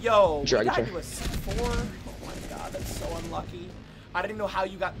 Yo, Sure, we I got can you a C4. Oh my god, that's so unlucky. I didn't even know how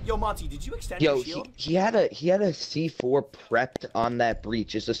you got. Yo, Monty, did you extend Yo, your shield? he had a C4 prepped on that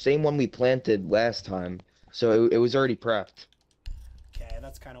breach. It's the same one we planted last time, so it was already prepped. Okay,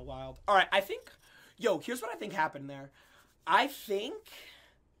 that's kind of wild. All right, I think. Yo, here's what I think happened there. I think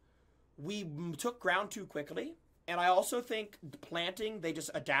we took ground too quickly. And I also think planting, they just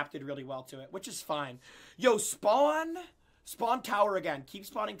adapted really well to it, which is fine. Yo, spawn tower again. Keep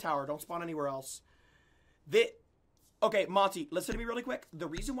spawning tower. Don't spawn anywhere else. Okay, Monty, listen to me really quick. The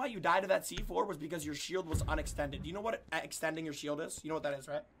reason why you died to that C4 was because your shield was unextended. Do you know what extending your shield is? You know what that is,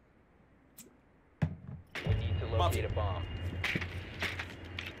 right? We need to locate a bomb.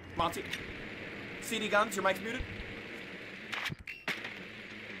 Monty. CD guns, your mic's muted.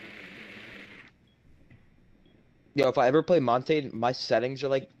 Yo, if I ever play Monte, my settings are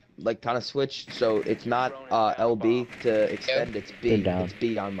like kind of switched, so it's not LB to extend, it's B. They're down. It's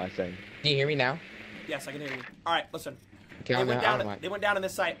B on my thing. Can you hear me now? Yes, I can hear you. All right, listen. Okay, They I'm went out. down. They went down in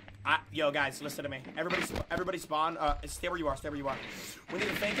this site. Yo, guys, listen to me. Everybody spawn. Stay where you are. Stay where you are. We need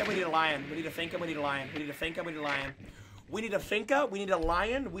a Finka. We need a lion. We need a Finka. We need a lion. We need a Finka. We need a lion. We need a Finka. We need a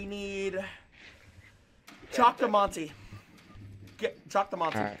lion. We need. Chalk the Monty. Chalk the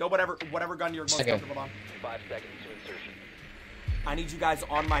Monty. Alright. Go whatever gun you're most Okay. comfortable on. 5 seconds to insertion. I need you guys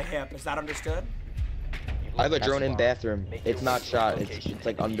on my hip. Is that understood? I have a You've drone in located a bomb. bathroom. Make It's your not way to shot. its It's location.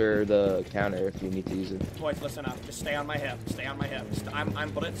 like under the counter if you need to use it. Boys, listen up. Just stay on my hip. Stay on my hip.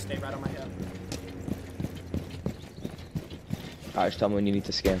 I'm blitz. Stay right on my hip. Alright, just tell me when you need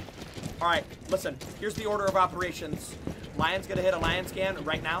to scan. All right, listen. Here's the order of operations. Lion's gonna hit a lion scan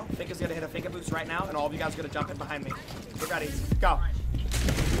right now. Finka's gonna hit a Finka boost right now, and all of you guys are gonna jump in behind me. Get ready. Go.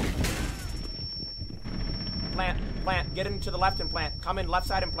 Plant. Get into the left and plant. Come in left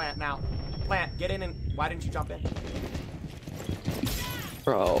side and plant now. Plant. Get in and why didn't you jump in?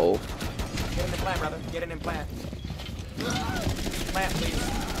 Bro. Get in and plant, brother. Get in and plant. Plant, please.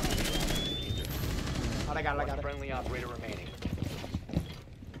 Oh, I got it. I got it. Friendly operator remaining.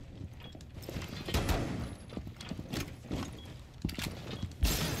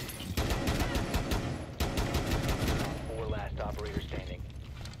 Four last operator standing.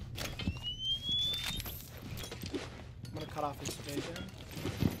 I'm gonna cut off his vision.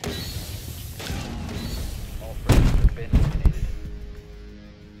 All friendlies have been eliminated.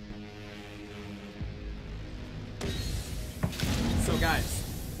 So guys,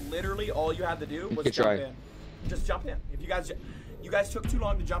 literally all you had to do was Good jump try. in. Just jump in. If you guys took too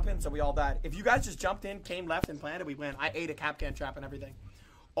long to jump in, so we all died. If you guys just jumped in, came left, and planted, we win. I ate a Capcan trap and everything.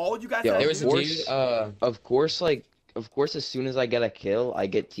 All you guys Yo, had to There was do a dude. Of course, as soon as I get a kill, I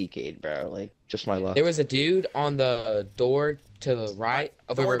get TK'd, bro. Like, just my luck. There was a dude on the door to the right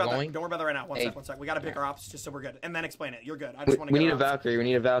of Don't where worry we're about going. that. Don't worry about that right now. One Hey. sec. We gotta pick our ops just so we're good, and then explain it. You're good. I We, just want to. we need a Valkyrie. We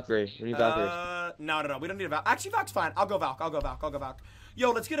need a Valkyrie. We need Valkyries. No. We don't need a Valk. Actually, Valk's fine. I'll go Valk.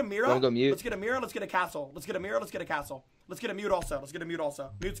 Yo, let's get a Mira. Wanna go mute? Let's get a Mira. Let's get a castle. Let's get a Mira. Let's get a castle. Let's get a mute also.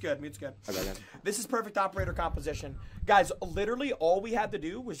 Mute's good. Okay. This is perfect operator composition. Guys, literally all we had to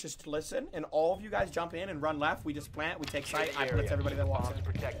do was just listen, and all of you guys jump in and run left. We just plant, we take sight, I blitz everybody that walks Bombs in.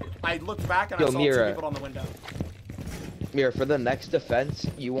 protected. I looked back and Yo, I saw Mira. 2 people on the window. Mira, for the next defense,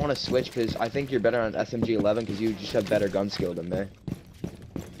 you want to switch because I think you're better on SMG 11 because you just have better gun skill than me.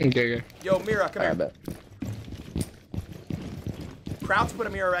 Okay. Yo, Mira, come I here. bet. Crouch, put a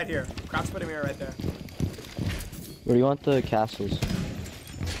Mira right here. Crouch, put a Mira right there. Where do you want the castles?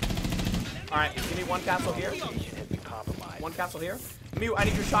 Alright, give me one castle here. Location has been compromised. One castle here. Mute, I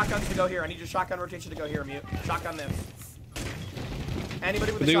need your shotguns to go here. I need your shotgun rotation to go here, Mute. Shotgun this.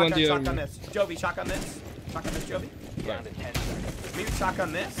 Anybody with a Do you want shotgun, the, shotgun this. Jovi, shotgun this. Shotgun this, Jovi. Down to 10 seconds. Mute,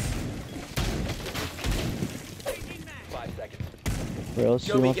 shotgun this. Where else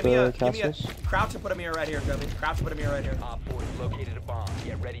do you Jovi, want give me a the castles? crouch and put a mirror right here, Jovi. Crouch and put a mirror right here. Op 4 has located a bomb.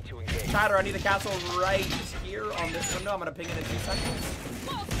 Get ready to engage. Tyler, I need a castle right here on this window. I'm gonna ping it in 2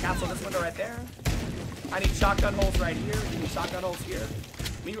 seconds. Castle this window right there. I need shotgun holes right here. Give me shotgun holes here.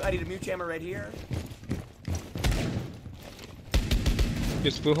 I need a mute jammer right here.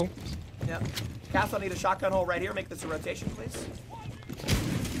 Just full hole. Yep. Castle, I need a shotgun hole right here. Make this a rotation, please.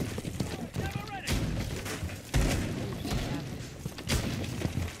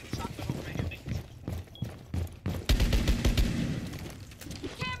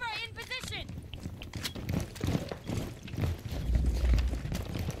 Camera in position.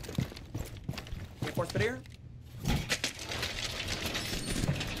 Reinforcement here.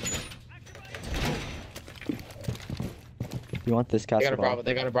 You want this They got castle? a Bravo.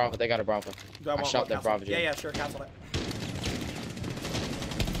 They got a Bravo. They got a Bravo. Do I I want shot what that castle? Bravo. Yeah, Jim. yeah, sure, castle it.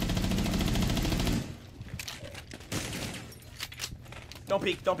 Don't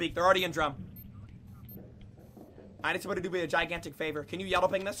peek, don't peek. They're already in drum. I need somebody to do me a gigantic favor. Can you yellow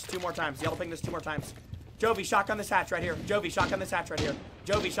ping this 2 more times? Yellow ping this 2 more times. Jovi, shotgun this hatch right here. Jovi, shotgun this hatch right here.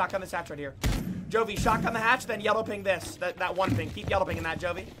 Jovi, shotgun this hatch right here. Jovi, shotgun the hatch, then yellow ping this. That one ping. Keep yellow pinging that,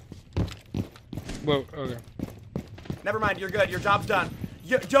 Jovi. Well, okay. Never mind, you're good. Your job's done.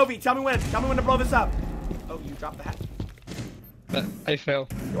 Jovi, tell me when. Tell me when to blow this up. Oh, you dropped the hatch. I fell.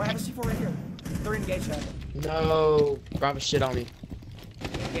 Do I have a C4 right here? They're engaged shot. No. Bravo shit on me.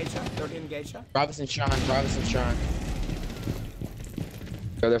 Engaged shot. They're engaged shot. Robinson Sean. Robinson Sean.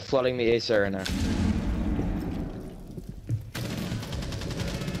 Yo, they're flooding the ace area now.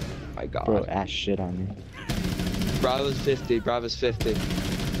 My God. Bro, ass shit on me. Bravo's 50. Bravo's 50.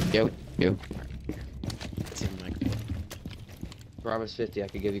 Yo. Bravo's 50. I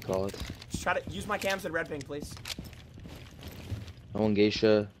could give you calls. Just try to use my cams and red ping, please. No one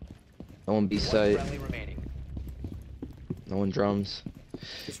geisha. No one B One site. friendly remaining. No one drums.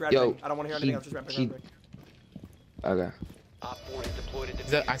 Just red Yo, ping. I don't want to hear anything else. Just red ping. Red ping. Okay. Op 4 is deployed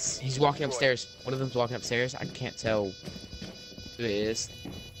to He's, he's walking upstairs. One of them's walking upstairs. I can't tell who it is.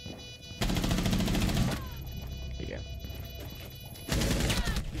 There you go.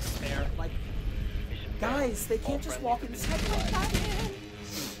 He's there. Like, guys, they can't just walk inside like that, man.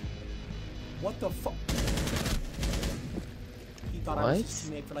 What the fuck? He thought I was What? his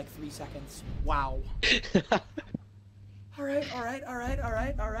teammate for like 3 seconds. Wow. Alright.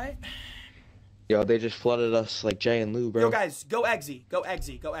 Yo, they just flooded us like Jay and Lou, bro. Yo, guys, go Eggsy. Go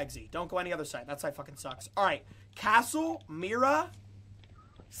Eggsy. Go Eggsy. Don't go any other side. That side fucking sucks. Alright. Castle, Mira,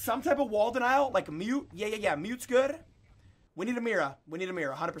 some type of wall denial, like mute. Yeah. Mute's good. We need a Mira.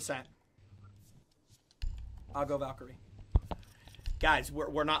 100%. I'll go Valkyrie. Guys,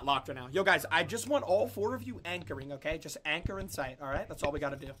 we're not locked right now. Yo, guys, I just want all 4 of you anchoring, okay? Just anchor in sight, all right? That's all we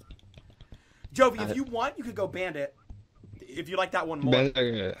got to do. Jovi, if you want, you could go Bandit. If you like that one more.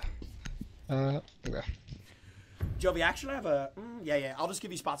 Okay. Okay. Jovi, actually, I have a... yeah. I'll just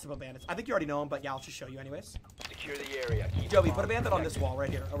give you spots to put bandits. I think you already know them, but yeah, I'll just show you anyways. secure the area. Keep Jovi, the put a bomb bandit on this wall right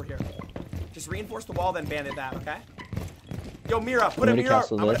here, over here. Just reinforce the wall, then bandit that, okay? Yo, Mira, put a I'm gonna Mira...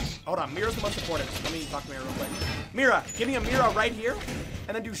 castle this. Hold on, Mira's the most important. Let me talk to Mira real quick. Mira, give me a Mira right here,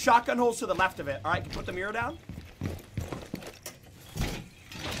 and then do shotgun holes to the left of it. All right, put the Mira down.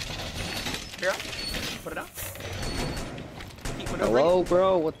 Mira, put it down. Keep maneuvering. Hello,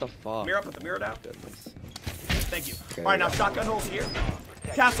 bro. What the fuck? Mira, put the Mira down. Goodness. Thank you. Okay, All right, now shotgun holes here.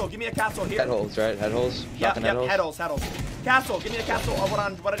 Castle, give me a castle here. Head holes, right? Head holes? Yeah, Shotgun head head holes? holes. Castle, give me a castle of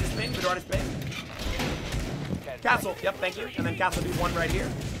what I just pinged. What I just pinged. Castle, yep, thank you. And then castle, do one right here.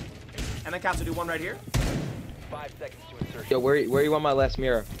 And then castle, do one right here. 5 seconds to insertion. Yo, where you want my last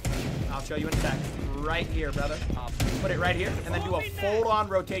mirror? I'll show you in a sec. Right here, brother. Put it right here, and then do a full-on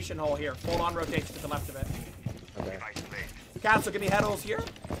rotation hole here. Full-on rotation to the left of it. Okay. Castle, give me head holes here.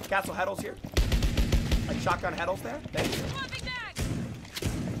 Castle, head holes here. Like shotgun head holes there. Thank you. Swapping back.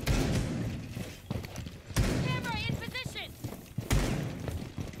 Camera in position.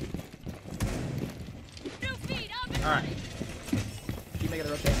 New feed up. All right. Keep making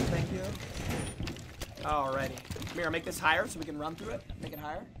the rotation. Thank you. Alrighty. Mira, make this higher so we can run through it. Make it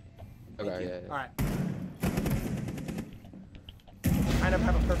higher. Okay, yeah. All right. Kind of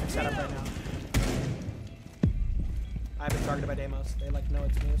have a perfect setup right now. I've been targeted by Deimos. They like know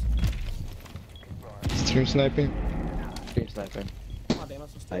it's news. Stream sniping. Stream sniping. Come on,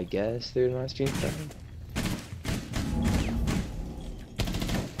 Deimos. Let's do I it. guess they're not stream sniping.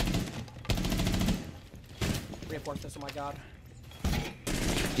 Reinforce this. Oh my god.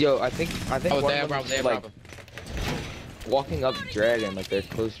 Yo, I think Oh, one they have of Bravo. them They have is, like Bravo. walking up dragon, like they're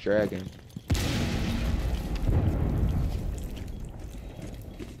close dragon.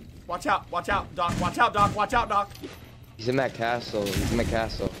 Watch out, Doc. Watch out, Doc. Watch out, Doc. He's in that castle. He's in the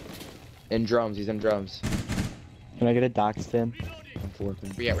castle. In drums. He's in drums. Can I get a dox him? I'm forking.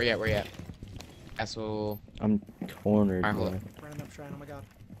 Where you at? Castle. I'm cornered, Alright, hold bro. on. Random up shrine, oh my god.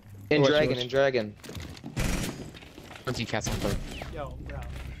 In Watch, dragon. watch. In dragon. Don't see castle first. Yo, bro.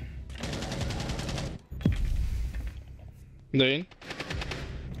 They're in.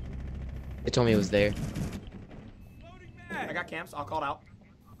 It told me it was there. I got camps. I'll call it out.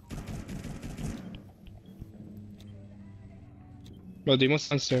 No, Demon's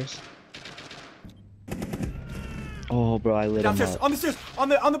downstairs. Oh, bro, I lit him Downstairs, up. on the stairs, on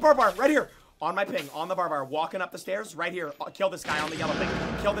the bar, right here. On my ping, on the bar, walking up the stairs, right here. Kill this guy on the yellow ping.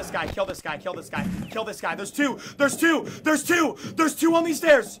 Kill this guy, kill this guy, kill this guy, kill this guy. There's two on these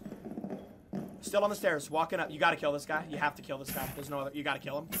stairs. Still on the stairs, walking up. You gotta kill this guy. You have to kill this guy. There's no other, you gotta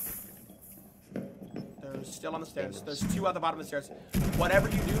kill him. There's still on the stairs. There's two at the bottom of the stairs. Whatever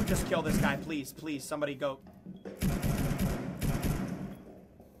you do, just kill this guy, please, please. Somebody go.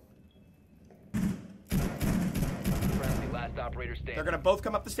 Friendly, last operator standing. They're gonna both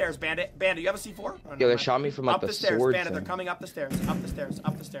come up the stairs. Bandit, you have a C4? Oh, Yo, never they mind. shot me from like Up the the stairs, sword Bandit. They're thing. coming up the stairs. Up the stairs.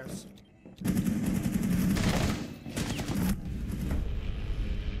 Up the stairs.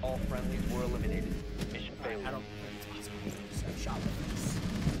 All friendlies were eliminated. Mission failure. I don't. It's shot in the face.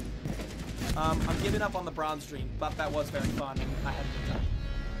 I'm giving up on the bronze stream, but that was very fun. And I had a good time.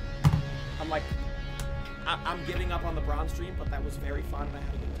 I'm giving up on the bronze stream, but that was very fun and I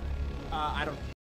had a good time. I don't.